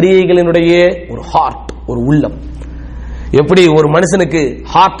என்கிற கிரியைகளினுடைய ஒரு ஹார்ட், ஒரு உள்ளம். எப்படி ஒரு மனுஷனுக்கு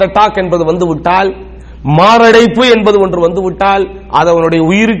ஹார்ட் அட்டாக் என்பது வந்து விட்டால், மாரடைப்பு என்பது ஒன்று வந்து விட்டால் அது அவனுடைய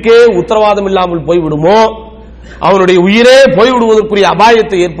உயிருக்கே உத்தரவாதம் இல்லாமல் போய்விடுமோ, அவனுடைய உயிரே போய்விடுவதற்குரிய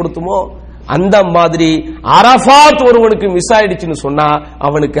அபாயத்தை ஏற்படுத்துமோ, அந்த மாதிரி அரஃபாத் ஒருவனுக்கு மிஸ் ஆயிடுச்சுன்னு சொன்னா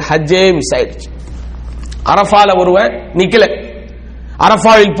அவனுக்கு ஹஜ்ஜே மிஸ் ஆயிடுச்சு. அரஃபால ஒருவன் நிக்கல,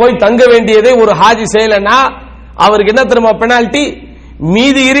 அரஃபாவில் போய் தங்க வேண்டியதை ஒரு ஹாஜி செய்யலன்னா அவருக்கு என்ன தெரியுமா பெனால்டி?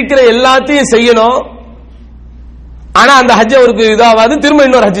 மீதி இருக்கிற எல்லாத்தையும் செய்யணும், ஆனா அந்த ஹஜ் அவருக்கு இதாவது திரும்ப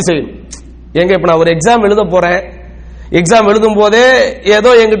இன்னொரு ஹஜ் செய்யணும். எங்க இப்ப நான் ஒரு எக்ஸாம் எழுத போறேன், எக்ஸாம் எழுதும் போதே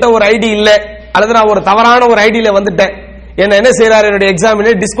ஏதோ என்கிட்ட ஒரு ஐடி இல்ல அல்லது நான் ஒரு தவறான ஒரு ஐடியில வந்துட்டேன், என்ன செய்யறாரு என்னுடைய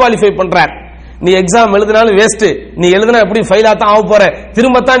எக்ஸாமினை டிஸ்குவாலிஃபை பண்றார். நீ எக்ஸாம் எழுதினாலும் வேஸ்ட், நீ எழுதினா எப்படி ஃபெயிலா தான் ஆக போற,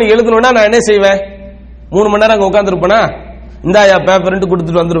 திரும்பத்தான் நீ எழுதணும்னா நான் என்ன செய்வேன்? 3 மணி நேரம் அங்க உட்கார்ந்து இருப்பேனா, இந்தாயா பேப்பர்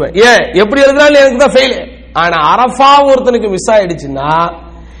கொடுத்துட்டு வந்துருவேன். ஏன் எப்படி எழுதினாலும் எனக்கு தான் ஃபெயில். ஆனா அரஃபா ஒருத்தனுக்கு மிஸ் ஆயிடுச்சுன்னா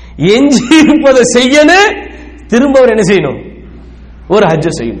எஞ்சி இருப்பதை செய்யணும், திரும்ப அவர் என்ன செய்யணும்? ஒரு ஹஜ்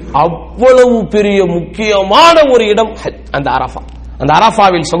செய்யணும். அவ்வளவு பெரிய முக்கியமான ஒரு இடம் அந்த அரஃபா. அந்த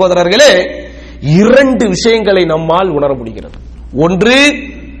அரஃபாவில் சகோதரர்களே 2 விஷயங்களை நம்மால் உணர முடிகிறது. ஒன்று,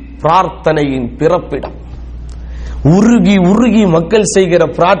 பிரார்த்தனையின் பிறப்பிடம். உருகி உருகி மக்கள் செய்கிற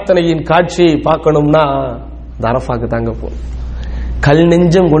பிரார்த்தனையின் காட்சியை பார்க்கணும்னா அந்த அரஃபாக்கு தாங்க போகும். கல்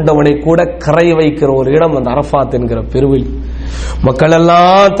நெஞ்சம் கொண்டவனை கூட கரை வைக்கிற ஒரு இடம் அந்த அரஃபாத் என்கிற பெருவெளி. மக்கள்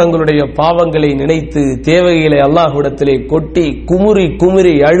எல்லாம் தங்களுடைய பாவங்களை நினைத்து தேவைகளை அல்லாஹ்விடத்திலே கொட்டி குமுறி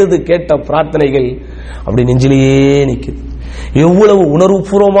குமுறி அழுது கேட்ட பிரார்த்தனைகள் அப்படி நெஞ்சிலேயே நிற்குது. எவ்வளவு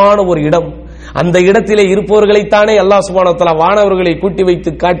உணர்வுபூர்வமான ஒரு இடம். அந்த இடத்திலே இருப்பவர்களைத்தானே அல்லாஹ் சுப்ஹானஹு வ தஆலா வானவர்களை கூட்டி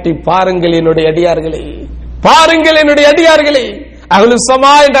வைத்து காட்டி, பாருங்கள் என்னுடைய அடியார்களை, பாருங்கள் என்னுடைய அடியார்களை, அஹ்லுஸ்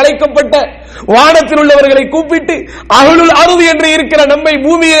ஸமா என்று அழைக்கப்பட்ட வானத்தில் உள்ளவர்களை கூப்பிட்டு அஹ்லுல் அர்து என்று இருக்கிற நம்மை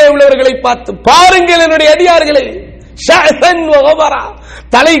பூமியிலே உள்ளவர்களை பார்த்து, பாருங்கள் என்னுடைய அடியார்களை, ஷஅஸன் வ கபரா,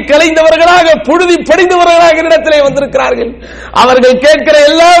 தலை கலைந்தவர்களாக புழுதி படிந்தவர்களாக இடத்திலே வந்திருக்கிறார்கள். அவர்கள் கேட்கிற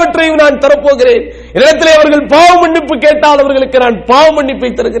எல்லாவற்றையும் நான் தரப்போகிறேன். இடத்திலே அவர்கள் பாவ மன்னிப்பு கேட்டால் அவர்களுக்கு நான் பாவ மன்னிப்பை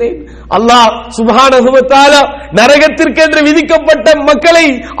தருகிறேன். அல்லாஹ் சுப்ஹானஹு வ தஆலா நரகத்திற்கென்று விதிக்கப்பட்ட மக்களை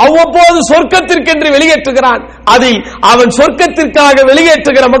அவ்வப்போது சொர்க்கத்திற்கென்று வெளியேற்றுகிறான். அதில் அவன் சொர்க்கத்திற்காக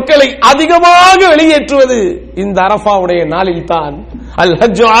வெளியேற்றுகிற மக்களை அதிகமாக வெளியேற்றுவது இந்த அரஃபாவுடைய நாளில் தான். அல்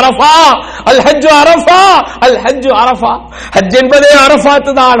ஹஜ்ஜு அரஃபா, அல் ஹஜ்ஜு அரஃபா, அல் ஹஜ்ஜு அரஃபா. ஹஜ் என்பதே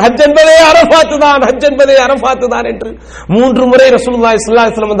அரஃபாத் தான், ஹஜ் என்பதே அரஃபாத் தான், ஹஜ் என்பதே அரஃபாத் தான் என்று 3 முறை ரசூலுல்லாஹி ஸல்லல்லாஹு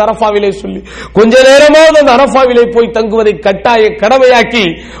அலைஹி வஸல்லம் அந்த அரஃபாவிலே சொல்லி கொஞ்ச நேரமாவது அந்த அரஃபாவிலே போய் தங்குவதை கட்டாய கடமையாக்கி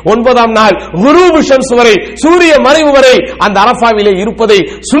 9ஆம் நாள் குரூப் ஷம்ஸ் வரை, சூரிய மறைவு வரை அந்த அரஃபாவிலே இருப்பதை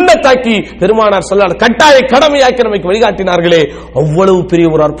சுன்னத்தாக்கி பெருமானார் ஸல்லல்லாஹு கட்டாய கடமையாக்கி நமக்கு வழிகாட்டினார்களே, அவ்வளவு பெரிய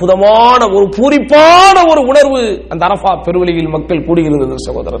ஒரு அற்புதமான ஒரு பூரிப்பான ஒரு உணர்வு அந்த அரஃபா பெருவெளியில் மக்கள் கூடியிருந்தது.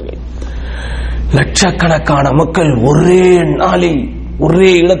 சகோதரர்கள், லட்சக்கணக்கான மக்கள் ஒரே நாளில் ஒரே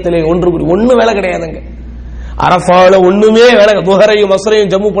இடத்திலே ஒண்ணு வேலை கிடையாதுங்க. அரஃபால ஒண்ணுமே வேலை, துஹரையும்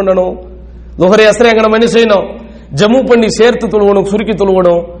அஸ்ரையும் ஜம்மு பண்ணணும், துஹரை அஸ்ரை நம்ம என்ன செய்யணும்? ஜம்மு பண்ணி சேர்த்து தொழுவணும், சுருக்கி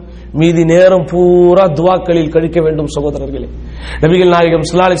தொழுவணும். மீதி நேரம் பூரா துவாக்களில் கழிக்க வேண்டும். சகோதரர்களே, நபிகள் நாயகம்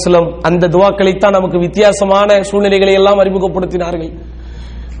ஸல்லல்லாஹு அலைஹி வஸல்லம் அந்த துவாக்களைத்தான் நமக்கு வித்தியாசமான சூழ்நிலைகளை எல்லாம் அறிமுகப்படுத்தினார்கள்.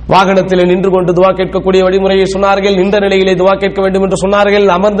 வாகனத்தில் நின்று கொண்டு துவா கேட்கக்கூடிய வழிமுறையை சொன்னார்கள், நின்ற நிலையிலே துவா கேட்க வேண்டும் என்று சொன்னார்கள்,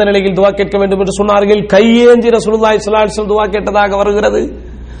 அமர்ந்த நிலையில் துவா கேட்க வேண்டும் என்று சொன்னார்கள், கையேந்தி ரசூலுல்லாஹி ஸல்லல்லாஹு அலைஹி வஸல்லம் துவா கேட்டதாக வருகிறது.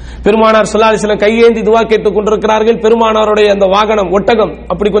 பெருமானார் ஸல்லல்லாஹு அலைஹி வஸல்லம் கையேந்தி துவா கேட்டுக் கொண்டிருக்கிறார்கள். பெருமானாருடைய அந்த வாகனம் ஒட்டகம்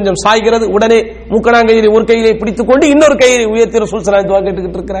அப்படி கொஞ்சம் சாய்கிறது. உடனே மூக்கணாங்கையிலே ஒரு கையிலே பிடித்துக் கொண்டு இன்னொரு கையை உயர்த்தி ரசூல் ஸல்லல்லாஹு அலைஹி வஸல்லம் துவா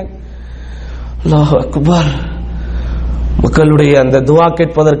கேட்டுக்கிட்டு இருக்கிறாங்க. அல்லாஹ் அக்பர். மக்களுடைய அந்த துவா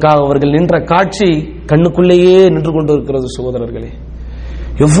கேட்பதற்காக அவர்கள் நின்ற காட்சி கண்ணுக்குள்ளேயே நின்று கொண்டிருக்கிறது. சகோதரர்களே,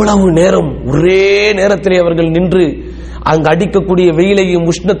 எவ்வளவு நேரம் ஒரே நேரத்திலே அவர்கள் நின்று அங்கு அடிக்கக்கூடிய வெயிலையும்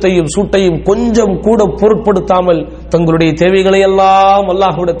உஷ்ணத்தையும் சூட்டையும் கொஞ்சம் கூட பொருட்படுத்தாமல் தங்களுடைய தேவைகளை எல்லாம்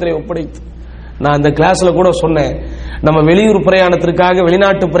அல்லாஹ்விடத்திலே ஒப்படைத்து. நான் அந்த கிளாஸ்ல கூட சொன்னேன், நம்ம வெளியூர் பிரயாணத்திற்காக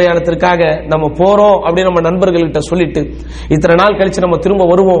வெளிநாட்டு பிரயாணத்திற்காக நம்ம போறோம் அப்படின்னு நம்ம நண்பர்கள்கிட்ட சொல்லிட்டு இத்தனை நாள் கழிச்சு நம்ம திரும்ப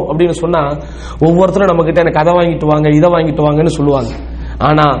வருவோம் அப்படின்னு சொன்னா ஒவ்வொருத்தரும் நம்ம கிட்ட எனக்கு அதை வாங்கிட்டு வாங்க இதை வாங்கிட்டு வாங்கன்னு சொல்லுவாங்க.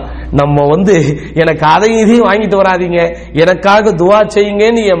 ஆனா நம்ம எனக்கு அதையும் இதையும் வாங்கிட்டு வராதீங்க, எனக்காக துவா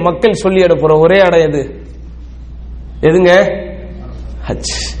செய்யுங்கன்னு என் மக்கள் சொல்லி அனுப்புற ஒரே இடம் எதுங்க?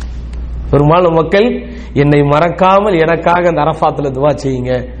 ஹஜ். பெரும்பாலும் மக்கள் என்னை மறக்காமல் எனக்காக அந்த அரஃபாத்துல துவா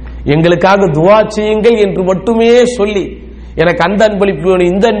செய்யுங்க, எங்களுக்காக துவா செய்யுங்கள் என்று மட்டுமே சொல்லி எனக்கு அந்த அன்பளிப்பு வேணும்,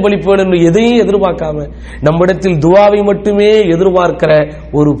 இந்த அன்பளிப்பு வேணும், எதையும் எதிர்பார்க்காம நம்மிடத்தில் துவாவை மட்டுமே எதிர்பார்க்கிற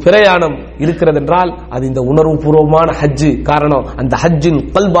ஒரு பிரயாணம் இருக்கிறது என்றால் அது இந்த உணர்வு பூர்வமான ஹஜ்ஜு. காரணம், அந்த ஹஜ்ஜின்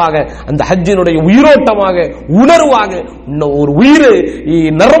கல்பாக, அந்த ஹஜ்ஜினுடைய உயிரோட்டமாக, உணர்வாக, ஒரு உயிர்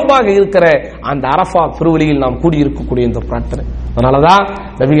நரம்பாக இருக்கிற அந்த அரஃபா பெருவெளியில் நாம் கூடியிருக்கக்கூடிய இந்த பிரார்த்தனை. அதனாலதான்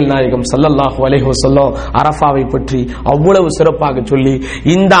நபிகள் நாயகம் ஸல்லல்லாஹு அலைஹி வஸல்லம் அரஃபாவை பற்றி அவ்வளவு சிறப்பாக சொல்லி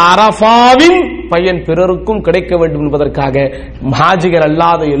இந்த அரஃபாவின் பயன் பிறருக்கும் கிடைக்க வேண்டும் என்பதற்காக ஹாஜிகள்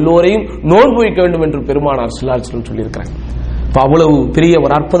அல்லாத எல்லோரையும் நோன்பு வைக்க வேண்டும் என்று பெருமானார் ஸல்லல்லாஹு அலைஹி வஸல்லம் சொல்லியிருக்கிறாங்க. அவ்வளவு பெரிய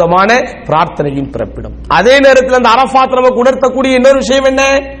ஒரு அற்புதமான பிரார்த்தனையின் பிறப்பிடம். அதே நேரத்தில் அந்த அரஃபாத் நமக்கு உணர்த்தக்கூடிய இன்னொரு விஷயம் என்ன?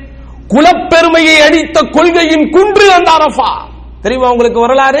 குலப்பெருமையை அடித்த கொள்கையின் குன்று அந்த அரஃபா. தெரியுமா உங்களுக்கு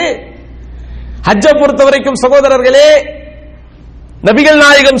வரலாறு? ஹஜ்ஜை பொறுத்த வரைக்கும் சகோதரர்களே, நபிகள்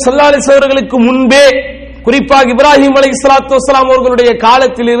நாயகம் ஸல்லல்லாஹு அலைஹி வஸல்லம் அவர்களுக்கு முன்பே, குறிப்பாக இப்ராஹிம் அலைஹிஸ்ஸலாத்து வஸ்ஸலாம் அவர்களுடைய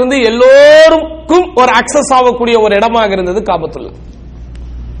காலத்தில் இருந்து எல்லோருக்கும் ஒரு அக்சஸ் ஆகக்கூடிய ஒரு இடமாக இருந்தது காபத்துல்லா.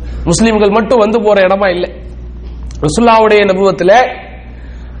 முஸ்லிம்கள் மட்டும் வந்து போற இடமா இல்லை. ரசூலுல்லாஹ்வுடைய நபுவத்துல,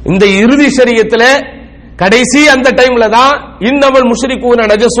 இந்த இறுதி ஷரியத்துல கடைசி அந்த டைம்ல தான் இன்னமல் முஷ்ரிகூன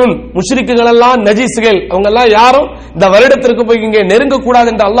நஜஸுன், முஷ்ரிக்குகள் எல்லாம் நஜீஸ்கள், அவங்க எல்லாம் யாரும் இந்த வருடத்திற்கு போய் இங்கே நெருங்க கூடாது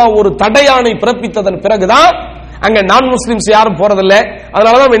என்று அல்லாஹ் ஒரு தடையானை பிறப்பித்ததன் பிறகுதான் அங்க நான் முஸ்லிம்ஸ் யாரும் போறதில்லை.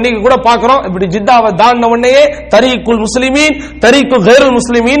 அதனாலதான் இன்னைக்கு கூட பாக்குறோம், இப்படி ஜித்தாவை தாண்டின உடனே தரீக்குல் முஸ்லிமீன், தரீக்கு கைருல்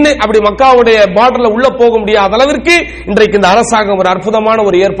முஸ்லிமீன், அப்படி மக்காவுடைய பார்டர்ல உள்ள போக முடியாத அளவிற்கு இன்றைக்கு இந்த அரசாங்கம் ஒரு அற்புதமான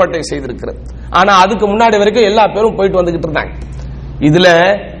ஒரு ஏற்பாட்டை செய்திருக்கிறது. ஆனா அதுக்கு முன்னாடி வரைக்கும் எல்லா பேரும் போயிட்டு வந்துகிட்டு இருந்தாங்க. இதுல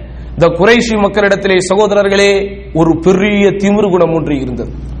இந்த குறைஷி மக்களிடத்திலே சகோதரர்களே ஒரு பெரிய திமிரு குணம் ஒன்று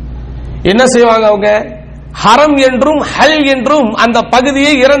இருந்தது. என்ன செய்வாங்க அவங்க? ஹரம் என்றும் ஹல் என்றும் அந்த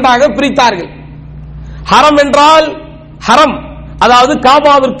பகுதியை இரண்டாக பிரித்தார்கள். ஹரம் என்றால் ஹரம், அதாவது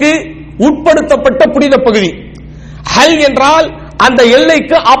காபாவிற்கு உட்படுத்தப்பட்ட புனித பகுதி. ஹல் என்றால் அந்த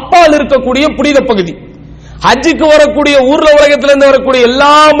எல்லைக்கு அப்பால் இருக்கக்கூடிய புனித பகுதி. ஹஜ்ஜுக்கு வரக்கூடிய ஊர்ல உலகத்திலிருந்து வரக்கூடிய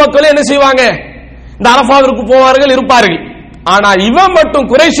எல்லா மக்களும் என்ன செய்வாங்க? இந்த அரஃபாவிற்கு போவார்கள், இருப்பார்கள். ஆனா இவன் மட்டும்,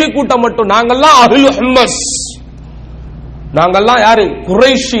 குறைஷி கூட்டம் மட்டும், நாங்கெல்லாம் அஹ்லு ஹம்மஸ், நாங்கெல்லாம் யாரு?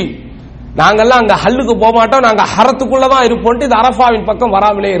 குறைஷி, நாங்கெல்லாம் அங்க ஹல்லுக்கு போக மாட்டோம், நாங்க ஹரத்துக்குள்ளதான் இருப்போம். இது அரஃபாவின் பக்கம்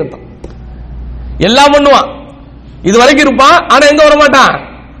வராமலே இருந்தோம். எல்லாம் பண்ணுவான், இது வரைக்கும் இருப்பான், ஆனா எங்க வரமாட்டான்?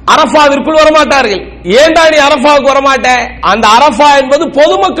 அரஃபாவிற்குள் வரமாட்டார்கள். ஏண்டா நீ அரஃபாவுக்கு வரமாட்ட? அந்த அரஃபா என்பது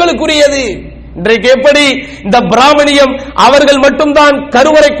பொதுமக்களுக்குரியது. இன்றைக்கு எப்படி இந்த பிராமணியம் அவர்கள் மட்டும்தான்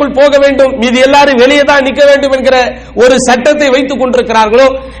கருவறைக்குள் போக வேண்டும், மீது எல்லாரும் வெளியே தான் நிற்க வேண்டும் என்கிற ஒரு சட்டத்தை வைத்துக் கொண்டிருக்கிறார்களோ,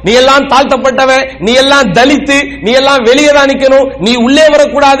 நீ எல்லாம் தாழ்த்தப்பட்டவன், நீ எல்லாம் தலித்து, நீ எல்லாம் வெளியே தான் நிற்கணும், நீ உள்ளே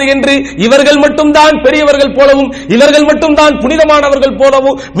வரக்கூடாது என்று இவர்கள் மட்டும்தான் பெரியவர்கள் போலவும், இவர்கள் மட்டும்தான் புனிதமானவர்கள்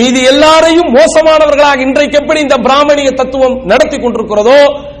போலவும், மீது எல்லாரையும் மோசமானவர்களாக இன்றைக்கு எப்படி இந்த பிராமணிய தத்துவம் நடத்தி கொண்டிருக்கிறதோ,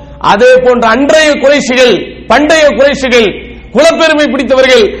 அதே போன்ற அன்றைய குறைஷிகள், பண்டைய குறைஷிகள், குலப்பெருமை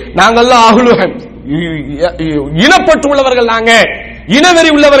பிடித்தவர்கள், நாங்கெல்லாம் அஹ்லுஹம், இனப்பற்று உள்ளவர்கள், நாங்க இனவெறி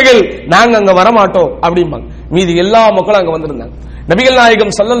உள்ளவர்கள், நாங்க அங்க வரமாட்டோம் அப்படிம்பாங்க. மீதி எல்லா மக்களும் அங்க வந்திருந்தாங்க. நபிகள்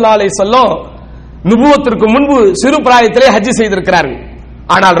நாயகம் ஸல்லல்லாஹு அலைஹி வஸல்லம் நுபுவத்திற்கு முன்பு சிறு பிராயத்திலே ஹஜ் செய்திருக்கிறார்கள்.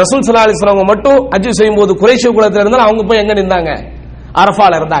 ஆனால் ரசூல் ஸல்லல்லாஹு அலைஹி வஸல்லம் மட்டும் ஹஜ் செய்யும் போது குறைஷி குலத்தில் இருந்தாலும் அவங்க போய் எங்க நின்றாங்க?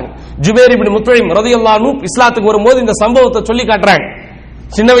 அரஃபால இருந்தாங்க. ஜுபைர் இப்னு முத்இம் ரலியல்லாஹு அன்ஹு இஸ்லாத்துக்கு வரும்போது இந்த சம்பவத்தை சொல்லி காட்டுறாங்க.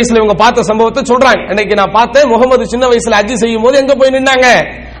 சின்ன வயசுல இவங்க பார்த்த சம்பவத்தை சொல்றாங்க. இன்னைக்கு நான் பார்த்தேன், முகமது சின்ன வயசுல ஹஜ் செய்யும் போது எங்க போய் நின்னாங்க?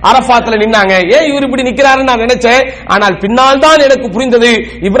 அரஃபாத்துல நின்னாங்க. ஏன் இவர் இப்படி நிக்கிறாருன்னு நான் நினைச்சேன். ஆனால் பின்னால் தான் எனக்கு புரிந்தது,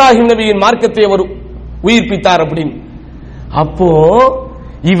 இப்ராஹிம் நபியின் மார்க்கத்தை அவர் உயிர்ப்பித்தார் அப்படின்னு. அப்போ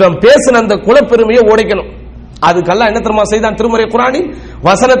இவன் பேசின அந்த குலப்பெருமையை உடைக்கணும். அதுக்கெல்லாம் என்ன தெரியுமா செய்தான்? திருமறை குர்ஆனில்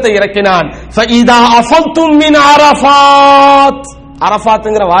வசனத்தை இறக்கினான். ஃபஇதா அஃபல்தும் மின் அரஃபாத்,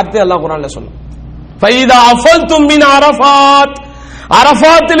 அரஃபாத்ங்கற வார்த்தை அல்லாஹ் குர்ஆன்ல சொன்னான். ஃபஇதா அஃபல்தும் மின் அரஃபாத்,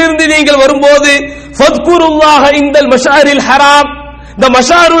 அரஃபாத்திலிருந்து நீங்கள் வரும்போது ஃபத்குருல்லாஹ இந்தல் மஷாரில் ஹராம், இந்த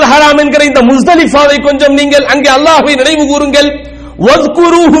மஷாருல் ஹராம் என்கிற இந்த முஸ்தலிஃபாவை கொஞ்சம் நீங்கள் அங்கே அல்லாஹ்வை நினைவு கூறுங்கள்.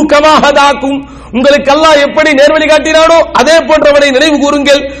 வத்குருஹு கமா ஹதாக்கும், உங்களுக்கு அல்லாஹ் எப்படி நேர்வழி காட்டினானோ அதே போன்றவனை நினைவு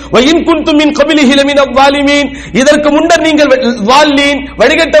கூறுங்கள். வஇன் குன்தும் மின் கபிலிஹி லமின ஸாலிமீன், இதற்கு முன்னர் நீங்கள் வால்லீன்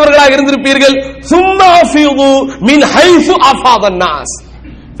வழிகட்டவர்களாக இருந்திருப்பீர்கள். சும்மா அஃபீது மின் ஹைசு அஃபாதன் நாஸ்,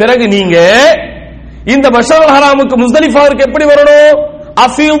 பிறகு நீங்க இந்த மஷாருல் ஹராமுக்கு முஸ்தலிஃபாவுக்கு எப்படி வரணும்?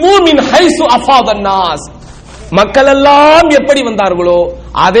 அஃபீது மின் ஹைசு அஃபாதன் நாஸ், மக்கள் எல்லாம் எப்படி வந்தார்களோ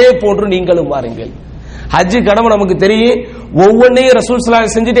அதே போன்று நீங்களும் வாருங்கள். ஹஜ் கடமை நமக்கு தெரியும். ஒவ்வொன்றையும் ரசூல் ஸல்லல்லாஹு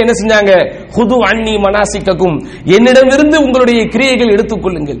அலைஹி செஞ்சுட்டு என்ன செஞ்சாங்க? ஹுது அன்னி மனாசிக்கக்கும், என்னிடமிருந்து உங்களுடைய கிரியைகள்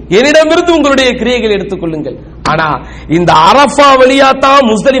எடுத்துக்கொள்ளுங்கள், என்னிடமிருந்து உங்களுடைய கிரியைகள் எடுத்துக்கொள்ளுங்கள். ஆனா இந்த அரஃபா வழியா தான்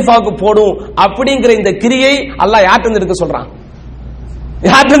முஸ்தலிஃபாவுக்கு போடும் அப்படிங்கிற இந்த கிரியை அல்லாஹ் யார்கிட்ட எடுக்க சொல்றான்?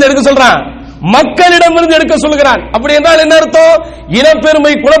 யார்கிட்ட எடுக்க சொல்றான்? மக்களிடமிருந்து எடுக்க சொல்கிறான். அப்படி என்றால் என்ன அர்த்தம்?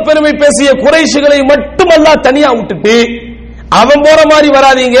 இனப்பெருமை குலப்பெருமை பேசிய குறைஷிகளை மட்டும் அல்லாஹ் தனியா விட்டுட்டு அவன் போற மாதிரி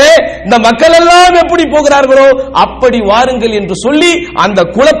வராதீங்க, இந்த மக்கள் எல்லாம் எப்படி போகிறார்களோ அப்படி வாருங்கள் என்று சொல்லி அந்த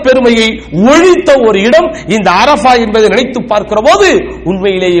குலப்பெருமையை ஒழித்த ஒரு இடம் இந்த அரஃபா என்பதை நினைத்து பார்க்கிற போது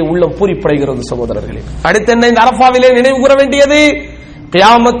உண்மையிலேயே உள்ளம் பூரிப்படைகிறது சகோதரர்களே. அடுத்து என்ன இந்த அரஃபாவிலே நினைவு கூற வேண்டியது?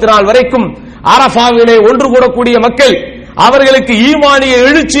 கியாமத் நாள் வரைக்கும் அரஃபாவிலே ஒன்று கூடக்கூடிய மக்கள் அவர்களுக்கு ஈமானிய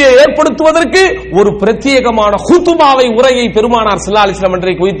எழுச்சியை ஏற்படுத்துவதற்கு ஒரு பிரத்யேகமான ஹுதுபாவை உரையை பெருமானார் ஸல்லல்லாஹு அலைஹி வஸல்லம்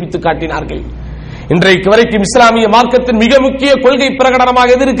அன்றைக்கு உயிர்ப்பித்து காட்டினார்கள். இன்றைக்கு வரைக்கும் இஸ்லாமிய மார்க்கத்தின் மிக முக்கிய கொள்கை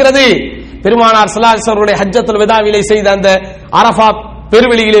பிரகடனமாக எது இருக்கிறது? பெருமானார் ஸல்லல்லாஹு அலைஹி வஸல்லம் ஹஜ்ஜத்துல் விதாவிலே செய்த அந்த அரஃபா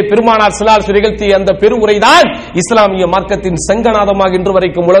பெருவெளியிலே பெருமானார் ஸல்லல்லாஹு அலைஹி வஸல்லம் நிகழ்த்திய அந்த பெருவுரைதான் இஸ்லாமிய மார்க்கத்தின் சங்கநாதமாக இன்று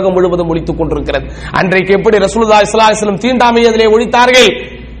வரைக்கும் உலகம் முழுவதும் ஒலித்துக் கொண்டிருக்கிறது. அன்றைக்கு எப்படி ரசூலுல்லாஹி ஸல்லல்லாஹு அலைஹி வஸல்லம் தீண்டாமையை அதிலே ஒழித்தார்கள்,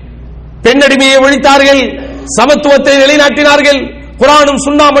 பெண்ணடிமையை ஒழித்தார்கள், சமத்துவத்தை நிலைநாட்டினார்கள், குர்ஆனும்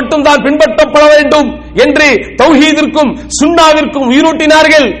சுன்னா மட்டும் தான் பின்பற்றப்பட வேண்டும் என்று தௌஹீதிற்கும் சுன்னாவிற்கும்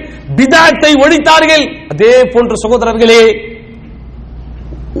உயிரூட்டினார்கள், பிதஅத்தை ஒழித்தார்கள். அதே போன்ற சகோதரர்களே,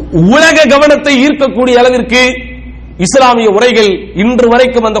 உலக கவனத்தை ஈர்க்கக்கூடிய அளவிற்கு இஸ்லாமிய உரைகள் இன்று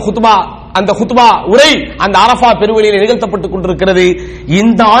வரைக்கும் அந்த குத்பா உரை அந்த அரஃபா பெருவெளியில் நிகழ்த்தப்பட்டுக் கொண்டிருக்கிறது.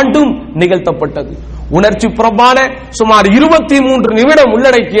 இந்த ஆண்டும் நிகழ்த்தப்பட்டது. உணர்ச்சி புறம்பான சுமார் 23 நிமிடம்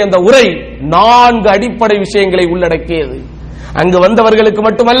உள்ளடக்கிய அந்த உரை 4 அடிப்படை விஷயங்களை உள்ளடக்கியது. அங்கு வந்தவர்களுக்கு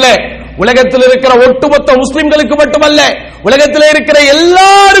மட்டுமல்ல, உலகத்தில் இருக்கிற ஒட்டுமொத்த முஸ்லிம்களுக்கு மட்டுமல்ல, உலகத்தில் இருக்கிற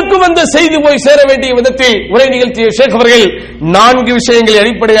எல்லாருக்கும் அந்த செய்தி போய் சேர வேண்டிய விதத்தில் உரை நிகழ்த்திய ஷேக் அவர்கள் 4 விஷயங்களை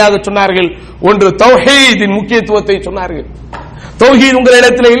அடிப்படையாக சொன்னார்கள். ஒன்று, தௌஹீதின் முக்கியத்துவத்தை சொன்னார்கள். தௌஹீத்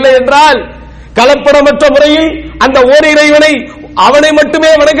உங்களிடத்தில் இல்லை என்றால் கலப்படமற்ற முறையில் அந்த ஓர் இறைவனை அவனை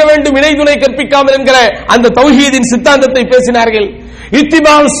மட்டுமே வணங்க வேண்டும், இணை துணை கற்பிக்காமல் என்கிற அந்த தௌஹீதின் சித்தாந்தத்தை பேசினார்கள்.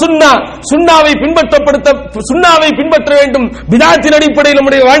 இத்திபா சுன்னா, சுன்னாவை பின்பற்ற வேண்டும், பிதாத்தின் அடிப்படையில்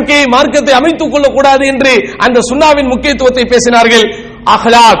நம்முடைய வாழ்க்கையை மார்க்கத்தை அமைத்துக் கொள்ளக்கூடாது என்று அந்த சுன்னாவின் முக்கியத்துவத்தை பேசினார்கள்.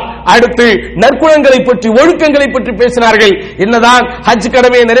 அஹ்லாக், அடுத்து நற்குணங்களை பற்றி, ஒழுக்கங்களை பற்றி பேசினார்கள். என்னதான் ஹஜ்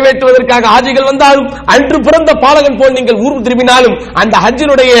கடமையை நிறைவேற்றுவதற்காக ஹாஜிகள் வந்தாலும், அன்று பிறந்த பாலகன் போல் நீங்கள் ஊர் திரும்பினாலும் அந்த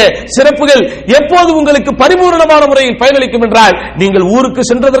ஹஜ்ஜினுடைய சிறப்புகள் எப்போது உங்களுக்கு பரிபூர்ணமான முறையில் பயனளிக்கும் என்றால் நீங்கள் ஊருக்கு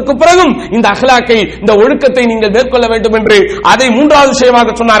சென்றதற்கு பிறகும் இந்த அஹ்லாக்கை, இந்த ஒழுக்கத்தை நீங்கள் மேற்கொள்ள வேண்டும் என்று அதை 3வது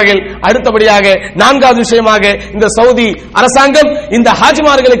விஷயமாக சொன்னார்கள். அடுத்தபடியாக 4வது விஷயமாக இந்த சவுதி அரசாங்கம் இந்த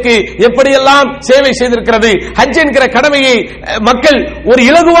ஹாஜிமார்களுக்கு எப்படியெல்லாம் சேவை செய்திருக்கிறது, ஹஜ் என்கிற கடமையை மக்கள் ஒரு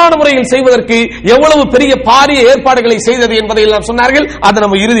இலகுவான முறையில் செய்வதற்கு எவ்வளவு பெரிய பாரிய ஏற்பாடுகளை செய்தது என்பதை எல்லாம் சொன்னார்கள். அதை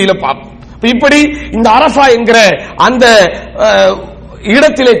நம்ம இறுதியில் பார்ப்போம். இப்படி இந்த அரஃபா என்கிற அந்த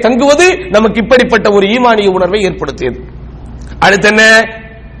இடத்திலே தங்குவது நமக்கு இப்படிப்பட்ட ஒரு ஈமானிய உணர்வை ஏற்படுத்தியது. அடுத்து என்ன,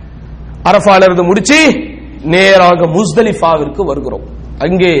 அரஃபாலிருந்து முடிச்சு நேராக முஸ்தலிஃபாவிற்கு வருகிறோம்.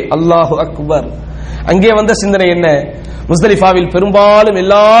 அங்கே அல்லாஹு அக்பர், அங்கே வந்த சிந்தனை என்ன? முஸ்தலிஃபாவில் பெரும்பாலும்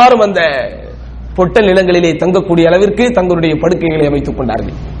எல்லாரும் அந்த பொட்டல் நிலங்களிலே தங்கக்கூடிய அளவிற்கு தங்களுடைய படுக்கைகளை அமைத்துக்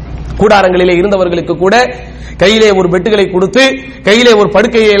கொண்டார்கள். கூடாரங்களிலே இருந்தவர்களுக்கு கூட கையிலே ஒரு பெட்டுகளை கொடுத்து, கையிலே ஒரு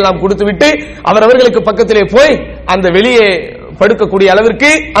படுக்கையை எல்லாம் கொடுத்து விட்டு அவர்களுக்கு பக்கத்திலே போய் அந்த வெளியே படுக்கக்கூடிய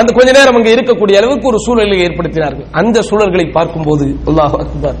அளவிற்கு, அந்த கொஞ்ச நேரம் அங்கே இருக்கக்கூடிய அளவுக்கு ஒரு சூழலை ஏற்படுத்தினார்கள். அந்த சூழல்களை பார்க்கும்போது அல்லாஹ்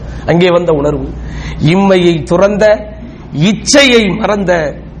அக்பர், அங்கே வந்த உணர்வு, இம்மையை துறந்த, இச்சையை மறந்த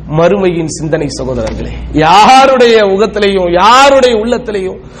மறுமையின் சிந்தனை. சகோதரர்களே, யாருடைய முகத்திலையும் யாருடைய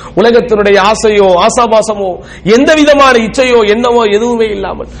உள்ளத்திலையும் உலகத்தினுடைய ஆசையோ ஆசாபாசமோ எந்த விதமான இச்சையோ என்னவோ எதுவுமே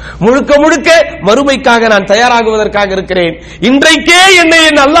இல்லாமல் முழுக்க முழுக்க மறுமைக்காக நான் தயாராகுவதற்காக இருக்கிறேன், இன்றைக்கே என்னை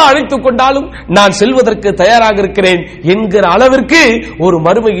அல்லாஹ் அழைத்துக் கொண்டாலும் நான் செல்வதற்கு தயாராக இருக்கிறேன் என்கிற அளவிற்கு ஒரு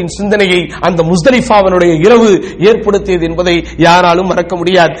மறுமையின் சிந்தனையை அந்த முஸ்தலிஃபாவினுடைய இரவு ஏற்படுத்தியது என்பதை யாராலும் மறக்க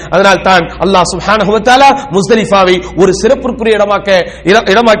முடியாது. அதனால் தான் அல்லாஹ் சுப்ஹானஹு வ தஆலா முஸ்தலிஃபாவை ஒரு சிறப்புக்குரிய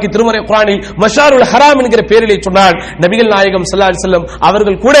இடமாக்கி திருமறை குர்ஆனில் மஷாருல் ஹராம் என்கிற பெயரிலே சொன்னார். நபிகள் நாயகம் ஸல்லல்லாஹு அலைஹி வஸல்லம்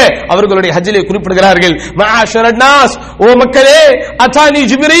அவர்கள் கூட அவர்களுடைய ஹஜ்ஜிலே குறிப்பிடுகிறார்கள், மஆஷரன் நாஸ், ஓ மக்களே, அதானி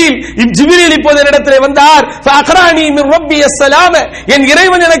ஜிப்ரீல், ஜிப்ரீல் இப்போது என்னிடத்திலே வந்தார், ஃபஅக்ரானி மின் ரப்பி ஸலாம, என்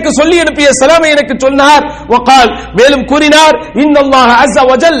இறைவன் எனக்கு சொல்லி அனுப்பிய ஸலாமை எனக்கு சொன்னார். வகால், மேலும் கூறினார், இன்னல்லாஹ அஸ்ஸ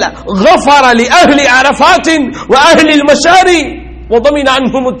வ ஜல்ல கஃபர லி அஹ்லி அரஃபாத் வ அஹ்லி அல் மஷாரி வ ضمن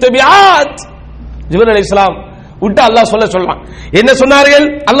عنهم التبعات. ஜிப்ரீல் அலைஹிஸ்ஸலாம் விட்டு அல்லாஹ் சொல்றான். என்ன சொன்னார்கள்?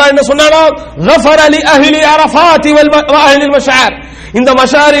 அல்லாஹ் என்ன சொன்னானோ, கஃபர லி அஹ்லி அரஃபாத் வ அஹ்லி அல் மஷார், இந்த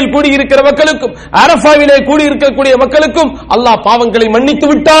மஷாரில் கூடி இருக்கிற மக்களுக்கும் அரஃபாவிலே கூடி இருக்கக்கூடிய மக்களுக்கும் அல்லாஹ் பாவங்களை மன்னித்து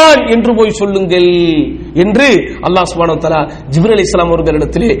விட்டான் என்று போய் சொல்லுங்கள் என்று அல்லாஹ் சுப்ஹானஹு வ தஆலா ஜிப்ரீல் அலைஹிஸ்ஸலாம்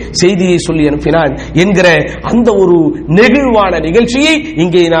அவர்களிடத்திலே செய்தியை சொல்லி அனுப்பினான் என்கிற அந்த ஒரு நெகிழ்வான நிகழ்ச்சியை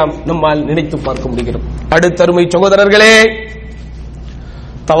இங்கே நாம் நம்மால் நினைத்து பார்க்க முடிகிறது. அடுத்தருமை சகோதரர்களே,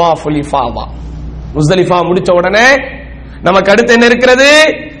 தவாஃபுல் இஃபாதா, முஸ்தலிஃபா முடிச்ச உடனே நமக்கு அடுத்து என்ன இருக்கிறது?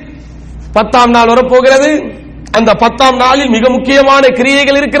 10ஆம் நாள் வரப்போகிறது. அந்த 10ஆம் நாளில் மிக முக்கியமான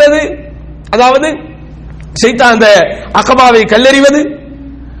கிரியைகள் இருக்கிறது. அதாவது ஷைத்தான் அந்த அகபாவை கல்லெறிவது,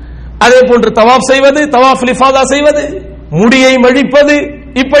 அதே போன்று தவாஃப் செய்வது, தவாஃபுல் இஃபாதா செய்வது. முடியை மழிப்பது,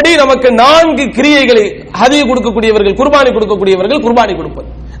 இப்படி நமக்கு 4 கிரியைகளை ஹதியா கொடுக்கக்கூடியவர்கள், குர்பானி கொடுக்கக்கூடியவர்கள் குர்பானி கொடுப்பது,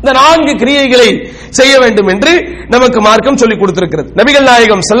 இந்த 4 கிரியைகளை செய்ய வேண்டும் என்று நமக்கு மார்க்கம் சொல்லிக் கொடுத்திருக்கிறது. நபிகள்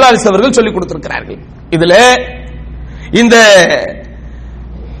நாயகம் ஸல்லல்லாஹு அலைஹி அவர்கள் சொல்லிக் கொடுத்திருக்கிறார்கள். இதுல இந்த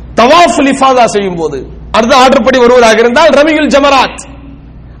தவாஃபுல் இஃபாதா செய்யும் போது அடுத்த ஆர்டர் படி வருவதாக இருந்தால் ரமியுல் ஜமராத்,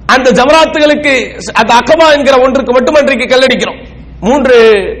 அந்த ஜமராத்துகளுக்கு அந்த அகபா என்கிற ஒன்றுக்கு மட்டும் அன்றைக்கு கல்லடிக்கிறோம். 3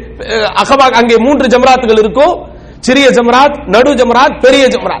 அகபா, அங்கே 3 ஜமராத்துகள் இருக்கும். சிறிய ஜமராத், நடு ஜமராத், பெரிய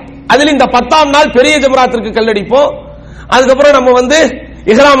ஜமராத். அதில் இந்த 10ஆம் நாள் பெரிய ஜமராத்திற்கு கல்லடிப்போம். அதுக்கப்புறம் நம்ம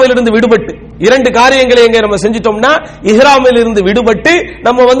இஹ்ராமில் இருந்து விடுபட்டு 2 காரியங்களை எங்க நம்ம செஞ்சிட்டோம்னா, இஹ்ராமில் இருந்து விடுபட்டு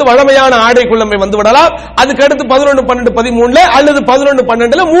நம்ம வழமையான ஆடைக்குள்ளமை வந்து விடலாம். அதுக்கு அடுத்து 11, 12, 13 அல்லது 11,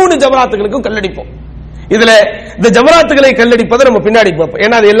 12 3 ஜமராத்துகளுக்கும் கல்லடிப்போம். இதுல இந்த ஜமராத்துகளை கல்லடிப்பதை நம்ம பின்னாடி பார்ப்போம்,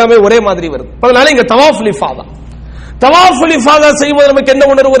 ஏன்னா அது எல்லாமே ஒரே மாதிரி வருது. அதனால இங்க தவாஃபுல் இஃபாதா, தவாஃபுல் இஃபாதா செய்யும்போது நமக்கு என்ன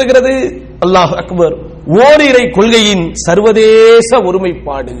உணர்வு வருகிறது? அல்லாஹ் அக்பர், ஓரிரை கொள்கையின் சர்வதேச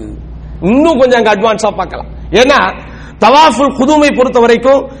ஒருமைப்பாடு. இன்னும் கொஞ்சம் அங்க அட்வான்ஸா பார்க்கலாம். ஏன்னா தவாஃபுல் குதூமை பொறுத்த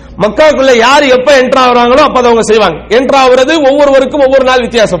வரைக்கும் மக்காவுக்குள்ள யார் எப்ப என்ட்ரா ஆகுறாங்களோ அப்ப அவங்க செய்வாங்க. என்ட்ரா ஆகுறது ஒவ்வொருவருக்கும் ஒவ்வொரு நாள்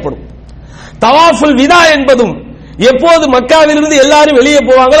வித்தியாசப்படும். தவாஃபுல் விதா என்பதும் எப்போது மக்காவிலிருந்து எல்லாரும் வெளியே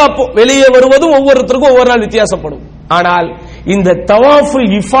போவாங்களோ அப்போ வெளியே வருவதும் ஒவ்வொருத்தருக்கும் ஒவ்வொரு நாள் வித்தியாசப்படும். ஆனால் இந்த தவாஃபுல்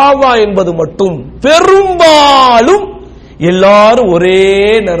இஃபாதா என்பது மட்டும் பெரும்பாலும் எல்லாரும் ஒரே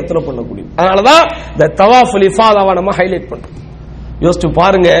நேரத்தில் பண்ணக்கூடிய, அதனாலதான் இந்த தவாஃபுல் இஃபாதாவை நம்ம ஹைலைட் பண்றோம். யோசிச்சு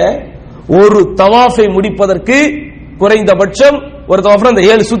பாருங்க, ஒரு தவாஃபை முடிப்பதற்கு குறைந்தபட்சம் ஒரு தவாஃப் அந்த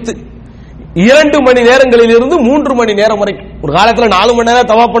 7 சுத்து 2 மணி நேரங்களில் இருந்து 3 மணி நேரம் வரைக்கும். ஒரு காலத்துல 4 மணி நேரம்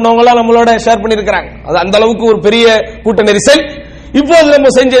தவாஃப் பண்ணவங்க எல்லாம் நம்மளோட ஷேர் பண்ணிருக்கிறாங்க. அது அந்த அளவுக்கு ஒரு பெரிய கூட்ட நெரிசல். இப்போது நம்ம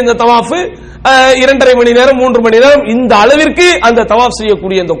செஞ்ச இந்த தவாஃப் 2.5 மணி நேரம் 3 மணி நேரம், இந்த அளவிற்கு அந்த தவாஃப்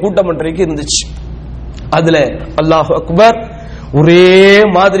செய்யக்கூடிய அந்த கூட்டம் அன்றைக்கு இருந்துச்சு. அதுல அல்லாஹ் அக்பர், ஒரே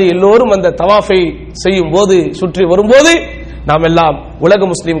மாதிரி எல்லோரும் அந்த தவாஃபை செய்யும் போது, சுற்றி வரும்போது நாம் எல்லாம் உலக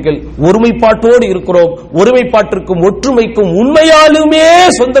முஸ்லிம்கள் ஒருமைப்பாட்டோடு இருக்கிறோம். ஒருமைப்பாட்டிற்கும் ஒற்றுமைக்கும் உண்மையாலுமே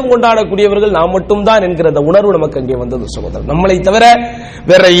சொந்தம் கொண்டாடக்கூடியவர்கள் நாம் மட்டும்தான் என்கிற உணர்வு நமக்கு அங்கே வந்தது சகோதரர். நம்மளை தவிர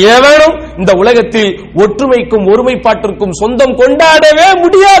வேற எவனும் இந்த உலகத்தில் ஒற்றுமைக்கும் ஒருமைப்பாட்டிற்கும் சொந்தம் கொண்டாடவே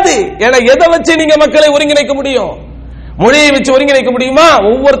முடியாது. ஏன்னா எதை வச்சு நீங்க மக்களை ஒருங்கிணைக்க முடியும்? மொழியை வச்சு ஒருங்கிணைக்க முடியுமா?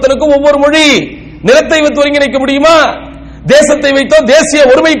 ஒவ்வொருத்தருக்கும் ஒவ்வொரு மொழி. நிலத்தை வைத்து ஒருங்கிணைக்க முடியுமா? தேசத்தை வைத்தோ தேசிய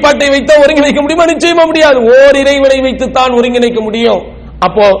ஒருமைப்பாட்டை வைத்தோ ஒருங்கிணைக்க முடியுமா? நிச்சயமா முடியாது. ஓர் இறைவனை வைத்து தான் ஒருங்கிணைக்க முடியும்.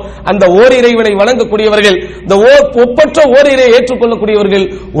 அப்போ அந்த ஓர் இறைவனை வணங்கக்கூடியவர்கள், இந்த ஒப்பற்ற ஓர் இறை ஏற்றுக்கொள்ளக்கூடியவர்கள்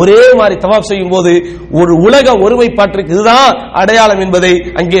ஒரே மாதிரி தவாஃப் செய்யும் போது ஒரு உலக ஒருமைப்பாட்டிற்கு இதுதான் அடையாளம் என்பதை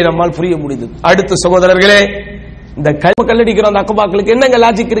அங்கே நம்மால் புரிய முடிந்தது. அடுத்த சகோதரர்களே, இந்த கல்லடிக்கிற அந்த அக்கபாக்களுக்கு என்னங்க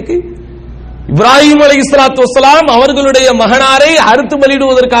லாஜிக் இருக்கு? இப்ராஹிம் அலைஹிஸ்ஸலாத்து வஸ்ஸலாம் அவர்களுடைய மகனாரை அறுத்து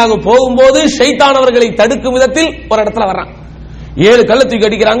பலியிடுவதற்காக போகும்போது ஷைத்தான் அவர்களை தடுக்கும் விதத்தில் ஒரு இடத்துல வர்றான். 7 கல்லை தூக்கி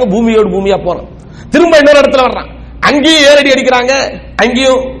அடிக்கிறாங்க, பூமியோடு பூமியா போறான். திரும்ப இன்னொரு இடத்துல வர்றான், அங்கேயும் 7 அடி அடிக்கிறாங்க,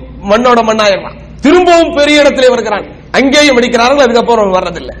 அங்கேயும் மண்ணோட மண்ணாயிடுறான். திரும்பவும் பெரிய இடத்துல வருகிறான், அங்கேயும் அடிக்கிறார்கள், அதுக்கப்புறம்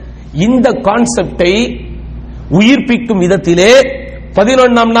வர்றதில்லை. இந்த கான்செப்டை உயிர்ப்பிக்கும் விதத்திலே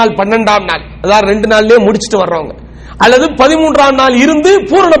 11ஆம் நாள் 12ஆம் நாள், அதாவது 2 நாள்லயே முடிச்சுட்டு வர்றவங்க, அல்லது 13ஆம் நாள் இருந்து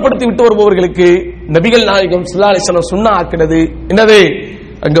பூரணப்படுத்தி விட்டு வருபவர்களுக்கு நபிகள் நாயகம் ஸல்லல்லாஹு அலைஹி வஸல்லம் சுன்னா ஆக்கினது என்னது?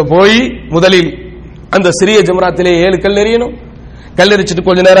 அங்க போய் முதலில் அந்த சிறிய ஜமராத்திலே 7 கல் எறியணும். கல்லெரிச்சிட்டு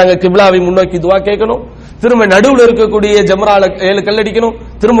கொஞ்ச நேரம் அங்க கிப்லாவை முன்னோக்கி துவா கேட்கணும். திரும்ப நடுவில் இருக்கக்கூடிய ஜமரால 7 கல் அடிக்கணும்.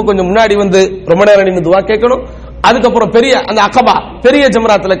 திரும்ப கொஞ்சம் முன்னாடி வந்து ரொம்ப நேரம் நின்று துவா கேட்கணும். அதுக்கப்புறம் பெரிய அந்த அகபா பெரிய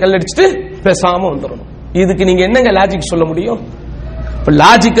ஜமராத்துல கல் அடிச்சுட்டு பேசாம வந்துடணும். இதுக்கு நீங்க என்னங்க லாஜிக் சொல்ல முடியும்?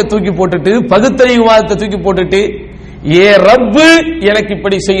 லாஜிக்கை தூக்கி போட்டுட்டு, பகுத்தறிவாதத்தை தூக்கி போட்டுட்டு, ஏ ரப்பு எனக்கு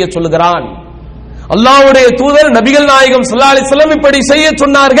இப்படி செய்ய சொல்லுகிறான், அல்லாஹ்வுடைய தூதர் நபிகள் நாயகம் ஸல்லல்லாஹு அலைஹி வஸல்லம் இப்படி செய்ய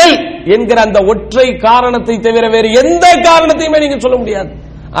சொன்னார்கள் என்கிற அந்த ஒற்றை காரணத்தை தவிர வேறு எந்த காரணத்தையுமே நீங்க சொல்ல முடியாது.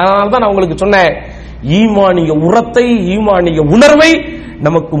 அதனால்தான் நான் உங்களுக்கு சொன்னேன், ஈமானிய உரத்தை, ஈமானிய உணர்வை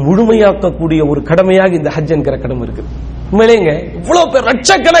நமக்கு முழுமையாக்கக்கூடிய ஒரு கடமையாக இந்த ஹஜ் என்கிற கடமை இருக்கு. உண்மையிலேங்க இவ்வளவு பேர்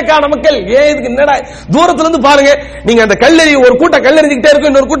லட்சக்கணக்கான மக்கள், ஏன் இதுக்கு என்னடா தூரத்துல இருந்து பாருங்க, நீங்க அந்த கல்லெறி ஒரு கூட்டம் கல்லெறிஞ்சுக்கிட்டே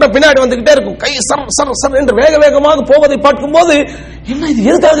இருக்கும், இன்னொரு கூட்டம் பின்னாடி வந்துகிட்டே இருக்கும், கை சர் சர் சர் என்று வேக வேகமாக போவதை பார்க்கும் போது என்ன இது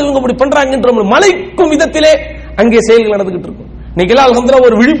எதுக்காக இவங்க இப்படி பண்றாங்கன்ற மலைக்கும் விதத்திலே அங்கே செயல்கள் நடந்துகிட்டு இருக்கும். இன்னைக்கெல்லாம் அல்ஹம்துலில்லாஹ்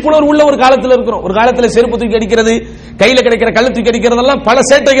ஒரு விழிப்புணர்வு உள்ள ஒரு காலத்துல இருக்கிறோம். ஒரு காலத்துல செருப்பு தூக்கி அடிக்கிறது, கையில கிடைக்கிற கல்லு தூக்கி அடிக்கிறதெல்லாம் பல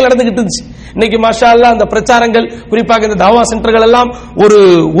சேட்டைகள் நடந்துகிட்டு இருந்துச்சு. இன்னைக்கு மாஷா அல்லாஹ் அந்த பிரச்சாரங்கள், குறிப்பாக இந்த தாவா சென்டர்கள் எல்லாம் ஒரு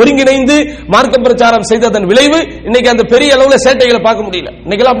ஒருங்கிணைந்து மார்க்க பிரச்சாரம் செய்ததன் விளைவு இன்னைக்கு அந்த பெரிய அளவுல சேட்டைகளை பார்க்க முடியல.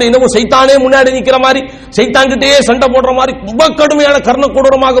 இன்னைக்கெல்லாம் அப்படி என்னமோ சைத்தானே முன்னாடி நிக்கிற மாதிரி, சைத்தான்கிட்டயே சண்டை போடுற மாதிரி ரொம்ப கடுமையான கர்ண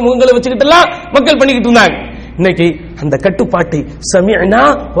கொடூரமாக முகங்களை வச்சுக்கிட்டு எல்லாம் மக்கள் பண்ணிக்கிட்டு இருந்தாங்க. இன்னைக்கு அந்த கட்டுப்பாட்டை சமிஅனா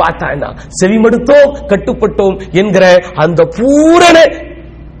வ அதானா, செவிமடுத்தோம் கட்டுப்பட்டோம் என்கிற அந்த பூரண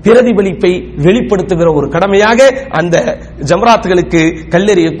பிரதிபலிப்பை வெளிப்படுத்துகிற ஒரு கடமையாக அந்த ஜம்ராத்துகளுக்கு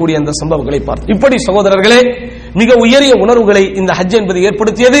கல்லெறியக்கூடிய அந்த சம்பவங்களை பார்த்து, இப்படி சகோதரர்களே மிக உயரிய உணர்வுகளை இந்த ஹஜ் என்பது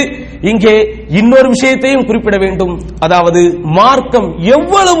ஏற்படுத்தியது. இங்கே இன்னொரு விஷயத்தையும் குறிப்பிட வேண்டும், அதாவது மார்க்கம்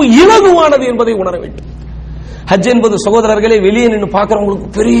எவ்வளவு இலகுவானது என்பதை உணர வேண்டும். ஹஜ் என்பது சகோதரர்களே, வெளியே நின்று பார்க்கிறவங்களுக்கு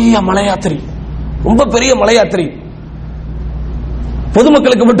பெரிய மலை யாத்திரை, ரொம்ப பெரிய மலை யாத்திரை.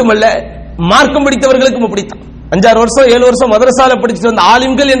 பொதுமக்களுக்கு மட்டுமல்ல, மார்க்கம் படித்தவர்களுக்கும் அப்படித்தான். 5-6 வருஷம் 7 வருஷம் மதரசால படிச்சுட்டு வந்த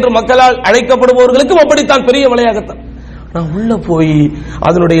ஆலிம்கள் என்று மக்களால் அழைக்கப்படுபவர்களுக்கும் அப்படித்தான், பெரிய மலையாகத்தான். நான் உள்ள போய்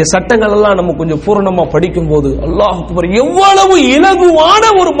அதனுடைய சட்டங்கள் எல்லாம் நம்ம கொஞ்சம் பூரணமா படிக்கும் போது அல்லாஹ் அக்பர், எவ்வளவு இலகுவான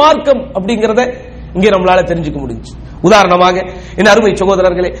ஒரு மார்க்கம் அப்படிங்கறத இங்கே நம்மளால தெரிஞ்சுக்க முடிஞ்சு. உதாரணமாக என் அருமை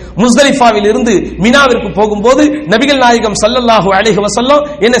சகோதரர்களே, முஸ்தலிஃபாவில் இருந்து மினாவிற்கு போகும்போது நபிகள் நாயகம் ஸல்லல்லாஹு அலைஹி வஸல்லம்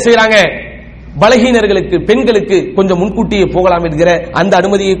என்ன செய்யறாங்க, பலகீனர்களுக்கு பெண்களுக்கு கொஞ்சம் முன்கூட்டியே போகலாம் என்கிற அந்த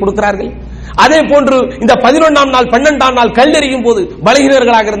அனுமதியை கொடுக்கிறார்கள். அதே போன்று இந்த 11ஆம் நாள் 12ஆம் நாள் கல்லெறியும் போது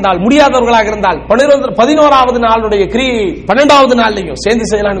பலகீனர்களாக இருந்தால், முடியாதவர்களாக இருந்தால் 11வது நாளுடைய கிரியை 12வது நாள்லையும் சேர்ந்து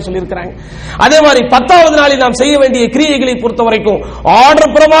செய்யலாம்னு சொல்லி இருக்கிறாங்க. அதே மாதிரி 10வது நாளில் நாம் செய்ய வேண்டிய கிரியைகளை பொறுத்த வரைக்கும்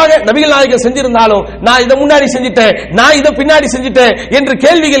ஆர்டர் புறமாக நபிகள் நாயகம் செஞ்சிருந்தாலும், நான் இதை முன்னாடி செஞ்சிட்டேன், நான் இதை பின்னாடி செஞ்சிட்டேன் என்று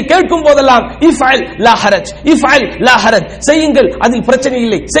கேள்விகள் கேட்கும் போதெல்லாம் இஃப்அல் லா ஹரஜ், இஃப்அல் லா ஹரஜ், செய்யுங்கள் அதில் பிரச்சனை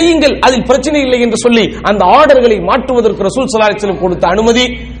இல்லை, செய்யுங்கள் அதில் பிரச்சனை இல்லை என்று சொல்லி அந்த ஆர்டர்களை மாற்றுவதற்கு ரசூல் ஸல்லல்லாஹு அலைஹி வஸல்லம் கொடுத்த அனுமதி.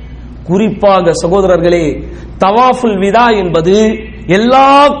 குறிப்பாக சகோதரர்களே, தவாஃபுல் விதா என்பது எல்லா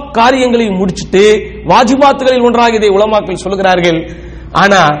காரியங்களையும் முடிச்சுட்டு வாஜிபாத்துகளில் ஒன்றாக இதை உலமாக்கள் சொல்கிறார்கள்.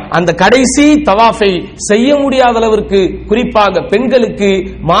 ஆனா அந்த கடைசி தவாஃபை செய்ய முடியாத அளவிற்கு, குறிப்பாக பெண்களுக்கு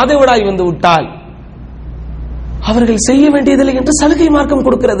மாதவிடாய் வந்து விட்டால் அவர்கள் செய்ய வேண்டியதில்லை என்று சலுகை மார்க்கம்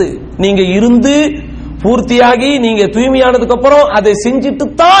கொடுக்கிறது. நீங்க இருந்து பூர்த்தியாகி நீங்க தூய்மையானதுக்கு அப்புறம் அதை செஞ்சுட்டு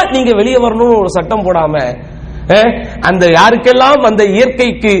தான் நீங்க வெளியே வரணும்னு ஒரு சட்டம் போடாம, அந்த யாருக்கெல்லாம் அந்த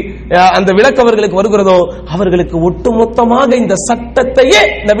இயற்கைக்கு அந்த விலக்கு அவர்களுக்கு வருகிறதோ அவர்களுக்கு ஒட்டுமொத்தமாக இந்த சட்டத்தையே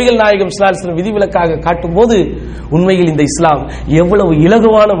நபிகள் நாயகம் ஸல்லல்லாஹு அலைஹி வஸல்லம் விதிவிலக்காக காட்டும் போது உண்மையில் இந்த இஸ்லாம் எவ்வளவு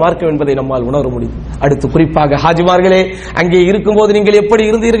இலகுவான மார்க்கம் என்பதை நம்மால் உணர முடியும். அடுத்து குறிப்பாக ஹாஜிமார்களே, அங்கே இருக்கும்போது நீங்கள் எப்படி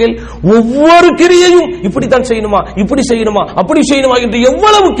இருந்தீர்கள்? ஒவ்வொரு கிரியையும் இப்படித்தான் செய்யணுமா, இப்படி செய்யணுமா, அப்படி செய்யணுமா என்று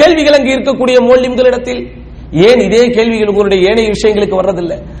எவ்வளவு கேள்விகள் அங்கே இருக்கக்கூடிய மௌலிம்களிடத்தில். ஏன் இதே கேள்விகள் உங்களுடைய ஏனைய விஷயங்களுக்கு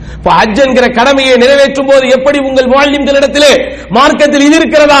வர்றதில்லை? ஹஜ் என்கிற கடமையை நிறைவேற்றும் போது எப்படி உங்கள் முஅல்லிம்களிடத்திலே மார்க்கத்தில் இது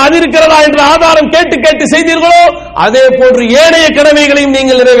இருக்கிறதா அது இருக்கிறதா என்ற ஆதாரம் கேட்டு கேட்டு செய்தீர்களோ, அதே போன்று ஏனைய கடமைகளையும்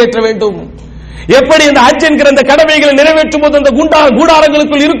நீங்கள் நிறைவேற்ற வேண்டும். எப்படி இந்த ஹஜ் என்கிற அந்த கடமைகளை நிறைவேற்றும் போது அந்த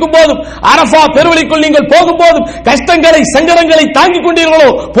கூடாரங்களுக்குள் இருக்கும் போதும் அரஃபா பெருவெளிக்குள் நீங்கள் போகும் போதும் கஷ்டங்களை சங்கடங்களை தாங்கிக் கொண்டீர்களோ,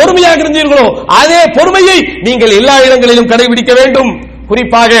 பொறுமையாக இருந்தீர்களோ, அதே பொறுமையை நீங்கள் எல்லா இடங்களிலும் கடைபிடிக்க வேண்டும்.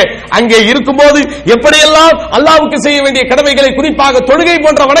 குறிப்பாக அங்கே இருக்கும்போது எப்படியெல்லாம் அல்லாஹ்வுக்கு செய்ய வேண்டிய கடமைகளை, குறிப்பாக தொழுகை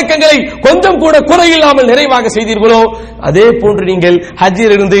போன்ற வணக்கங்களை கொஞ்சம் கூட குறையில்லாமல் நிறைவாக செய்தீர்களோ, அதே போன்று நீங்கள்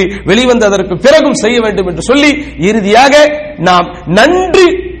ஹஜ்ஜில் இருந்து வெளிவந்ததற்கு பிறகும் செய்ய வேண்டும் என்று சொல்லி இறுதியாக நாம் நன்றி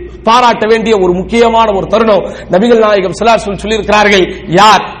பாராட்ட வேண்டிய ஒரு முக்கியமான ஒரு தருணம். நபிகள் நாயகம் ஸல்லல்லாஹு அலைஹி வஸல்லம் சொல்லியிருக்கிறார்கள்,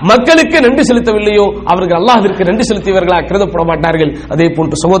 யார் மக்களுக்கு நன்றி செலுத்தவில்லையோ அவர்கள் அல்லாஹ்விற்கு நன்றி செலுத்தியவர்களாக கருதப்பட மாட்டார்கள். அதே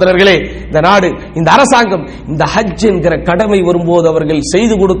போன்று சகோதரர்களே, இந்த நாடு, இந்த அரசாங்கம் இந்த ஹஜ் என்கிற கடமை வரும்போது அவர்கள்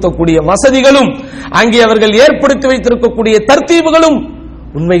செய்து கொடுக்கக்கூடிய வசதிகளும் அங்கே அவர்கள் ஏற்படுத்தி வைத்திருக்கக்கூடிய தர்த்தீபுகளும்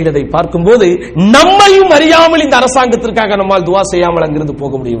உண்மையில் இதை பார்க்கும்போது நம்மையும் அறியாமல் இந்த அரசாங்கத்திற்காக நம்மால் துஆ செய்யாமல் அங்கிருந்து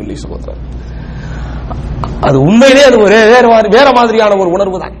போக முடியவில்லை சகோதரர். அது உண்மையிலே அது வேற மாதிரியான ஒரு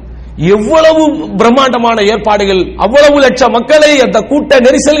உணர்வு தான். எவ்வளவு பிரம்மாண்டமான ஏற்பாடுகள், அவ்வளவு லட்சம் மக்களை அந்த கூட்ட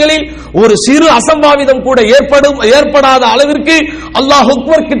நெரிசல்களில் ஒரு சிறு அசம்பாவிதம் கூட ஏற்படாத அளவிற்கு அல்லாஹ்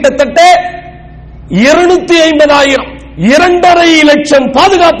அக்பர் கிட்டத்தட்ட 250,000 2.5 லட்சம்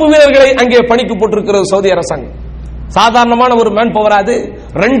பாதுகாப்பு வீரர்களை அங்கே பணிக்கு போட்டிருக்கிறது சவுதி அரசாங்கம். சாதாரணமான ஒரு மேன் பவர் அது.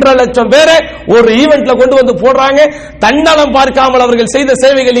 2.5 லட்சம் பேரை ஒரு ஈவென்ட்ல கொண்டு வந்து போடுறாங்க. தன்னலம் பார்க்காமல் அவர்கள் செய்த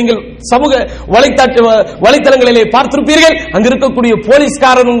சேவைகள் நீங்கள் சமூக வலைத்தளங்களிலே பார்த்திருப்பீர்கள். அங்க இருக்கக்கூடிய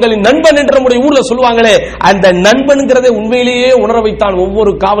போலீஸ்காரன் உங்களின் நண்பன் என்று நம்முடைய ஊர்ல சொல்லுவாங்களே, அந்த நண்பன்கிறதை உண்மையிலேயே உணர வைத்தான்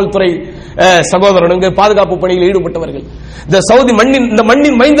ஒவ்வொரு காவல்துறை சகோதரனுங்க, பாதுகாப்பு பணியில் ஈடுபட்டவர்கள். இந்த சவுதி மண்ணின், இந்த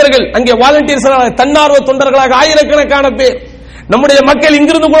மண்ணின் மைந்தர்கள் அங்கே வாலண்டியர்ஸ், தன்னார்வ தொண்டர்களாக ஆயிரக்கணக்கான பேர் நம்முடைய மக்கள்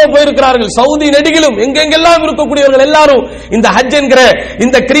இங்கிருந்து கூட போயிருக்கிறார்கள். சவுதி நெடுகிலும் எங்கெங்கெல்லாம் இருக்கக்கூடியவர்கள் எல்லாரும் இந்த ஹஜ் என்கிற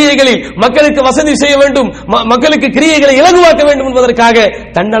இந்த கிரியைகளில் மக்களுக்கு வசதி செய்ய வேண்டும், மக்களுக்கு கிரியைகளை இலகுவாக்க வேண்டும் என்பதற்காக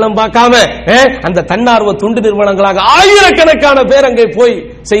தன்னலம் பார்க்காம அந்த தன்னார்வ தொண்டு நிறுவனங்களாக ஆயிரக்கணக்கான பேர் அங்கே போய்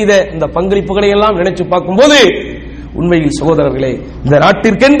செய்த இந்த பங்களிப்புகளை எல்லாம் நினைச்சு பார்க்கும்போது உண்மையில் சகோதரர்களே, இந்த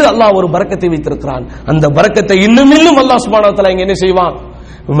நாட்டிற்கென்று அல்லாஹ் ஒரு பரக்கத்தை வைத்திருக்கிறான். அந்த பரக்கத்தை இன்னும் இன்னும் அல்லாஹ் சுப்ஹானஹு வ தஆலா இங்க என்ன செய்வான்,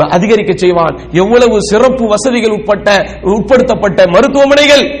 அதிகரிக்க செய்வான். எவ்வளவு சிறப்பு வசதிகள் உட்படுத்தப்பட்ட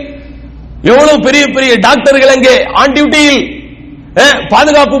மருத்துவமனைகள், எவ்வளவு பெரிய பெரிய டாக்டர்கள் அங்கே ஆன் டியூட்டியில்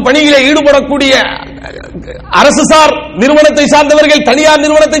பாதுகாப்பு பணிகளில் ஈடுபடக்கூடிய அரசு சார் நிறுவனத்தை சார்ந்தவர்கள், தனியார்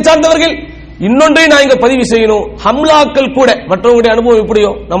நிறுவனத்தை சார்ந்தவர்கள், இன்னொன்றை நான் இங்க பதிவு செய்யணும். ஹம்லாக்கள் கூட, மற்றவங்களுடைய அனுபவம்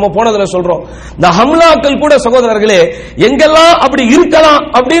எப்படியோ நம்ம போனதுல சொல்றோம், இந்த ஹம்லாக்கள் கூட சகோதரர்களே எங்கெல்லாம் அப்படி இருக்கலாம்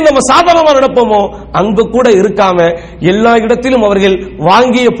அப்படின்னு நம்ம சாதாரணமா நினைப்போமோ அங்க கூட இருக்காம எல்லா இடத்திலும் அவர்கள்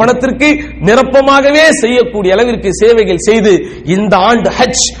வாங்கிய பணத்திற்கு நிரப்பமாகவே செய்யக்கூடிய அளவிற்கு சேவைகள் செய்து இந்த ஆண்டு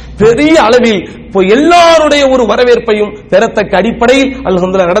ஹஜ் பெரிய அளவில் எல்லாருடைய ஒரு வரவேற்பையும் பெறத்தக்க அடிப்படையில்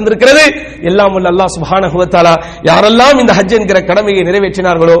அல்ஹம்துலில்லாஹ் நடந்திருக்கிறது. எல்லாம் வல்ல அல்லாஹ் சுப்ஹானஹு வ தஆலா யாரெல்லாம் இந்த ஹஜ் என்கிற கடமையை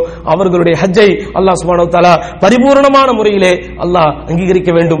நிறைவேற்றினார்களோ அவர்களுடைய ஹஜ்ஜை அல்லாஹ் சுப்ஹானஹு வ தஆலா பரிபூர்ணமான முறையிலே அல்லாஹ்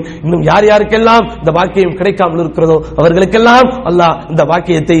அங்கீகரிக்க வேண்டும். இன்னும் யார் யாருக்கெல்லாம் இந்த பாக்கியம் கிடைக்காமல் இருக்கிறதோ அவர்களுக்கெல்லாம் அல்லாஹ் இந்த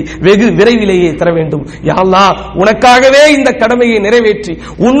பாக்கியத்தை வெகு விரைவிலேயே தர வேண்டும். யா அல்லாஹ், உனக்காகவே இந்த கடமையை நிறைவேற்றி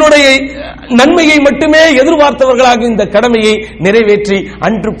உன்னுடைய நன்மையை மட்டுமே எதிர்பார்த்தவர்களாக இந்த கடமையை நிறைவேற்றி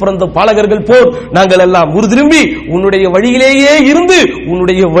அன்று பிறந்த பாலகர்கள் போல் நாங்கள் எல்லாம் திரும்பி உன்னுடைய வழியிலேயே இருந்து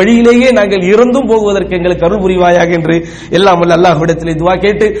உன்னுடைய வழியிலேயே நாங்கள் இறந்தும் போகுவதற்கு எங்களுக்கு அருள் புரிவாயாக என்று எல்லாம் வல்ல அல்லாஹ்விடத்தில் துஆ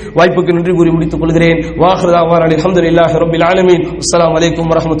கேட்டு வாய்ப்புக்கு நன்றி கூறி முடித்துக் கொள்கிறேன். வாஹிரு தஅவானா அல்ஹம்துலில்லாஹி ரப்பில் ஆலமீன். அஸ்ஸலாமு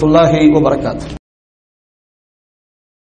அலைக்கும் வரஹ்மத்துல்லாஹி வபரகாத்துஹு.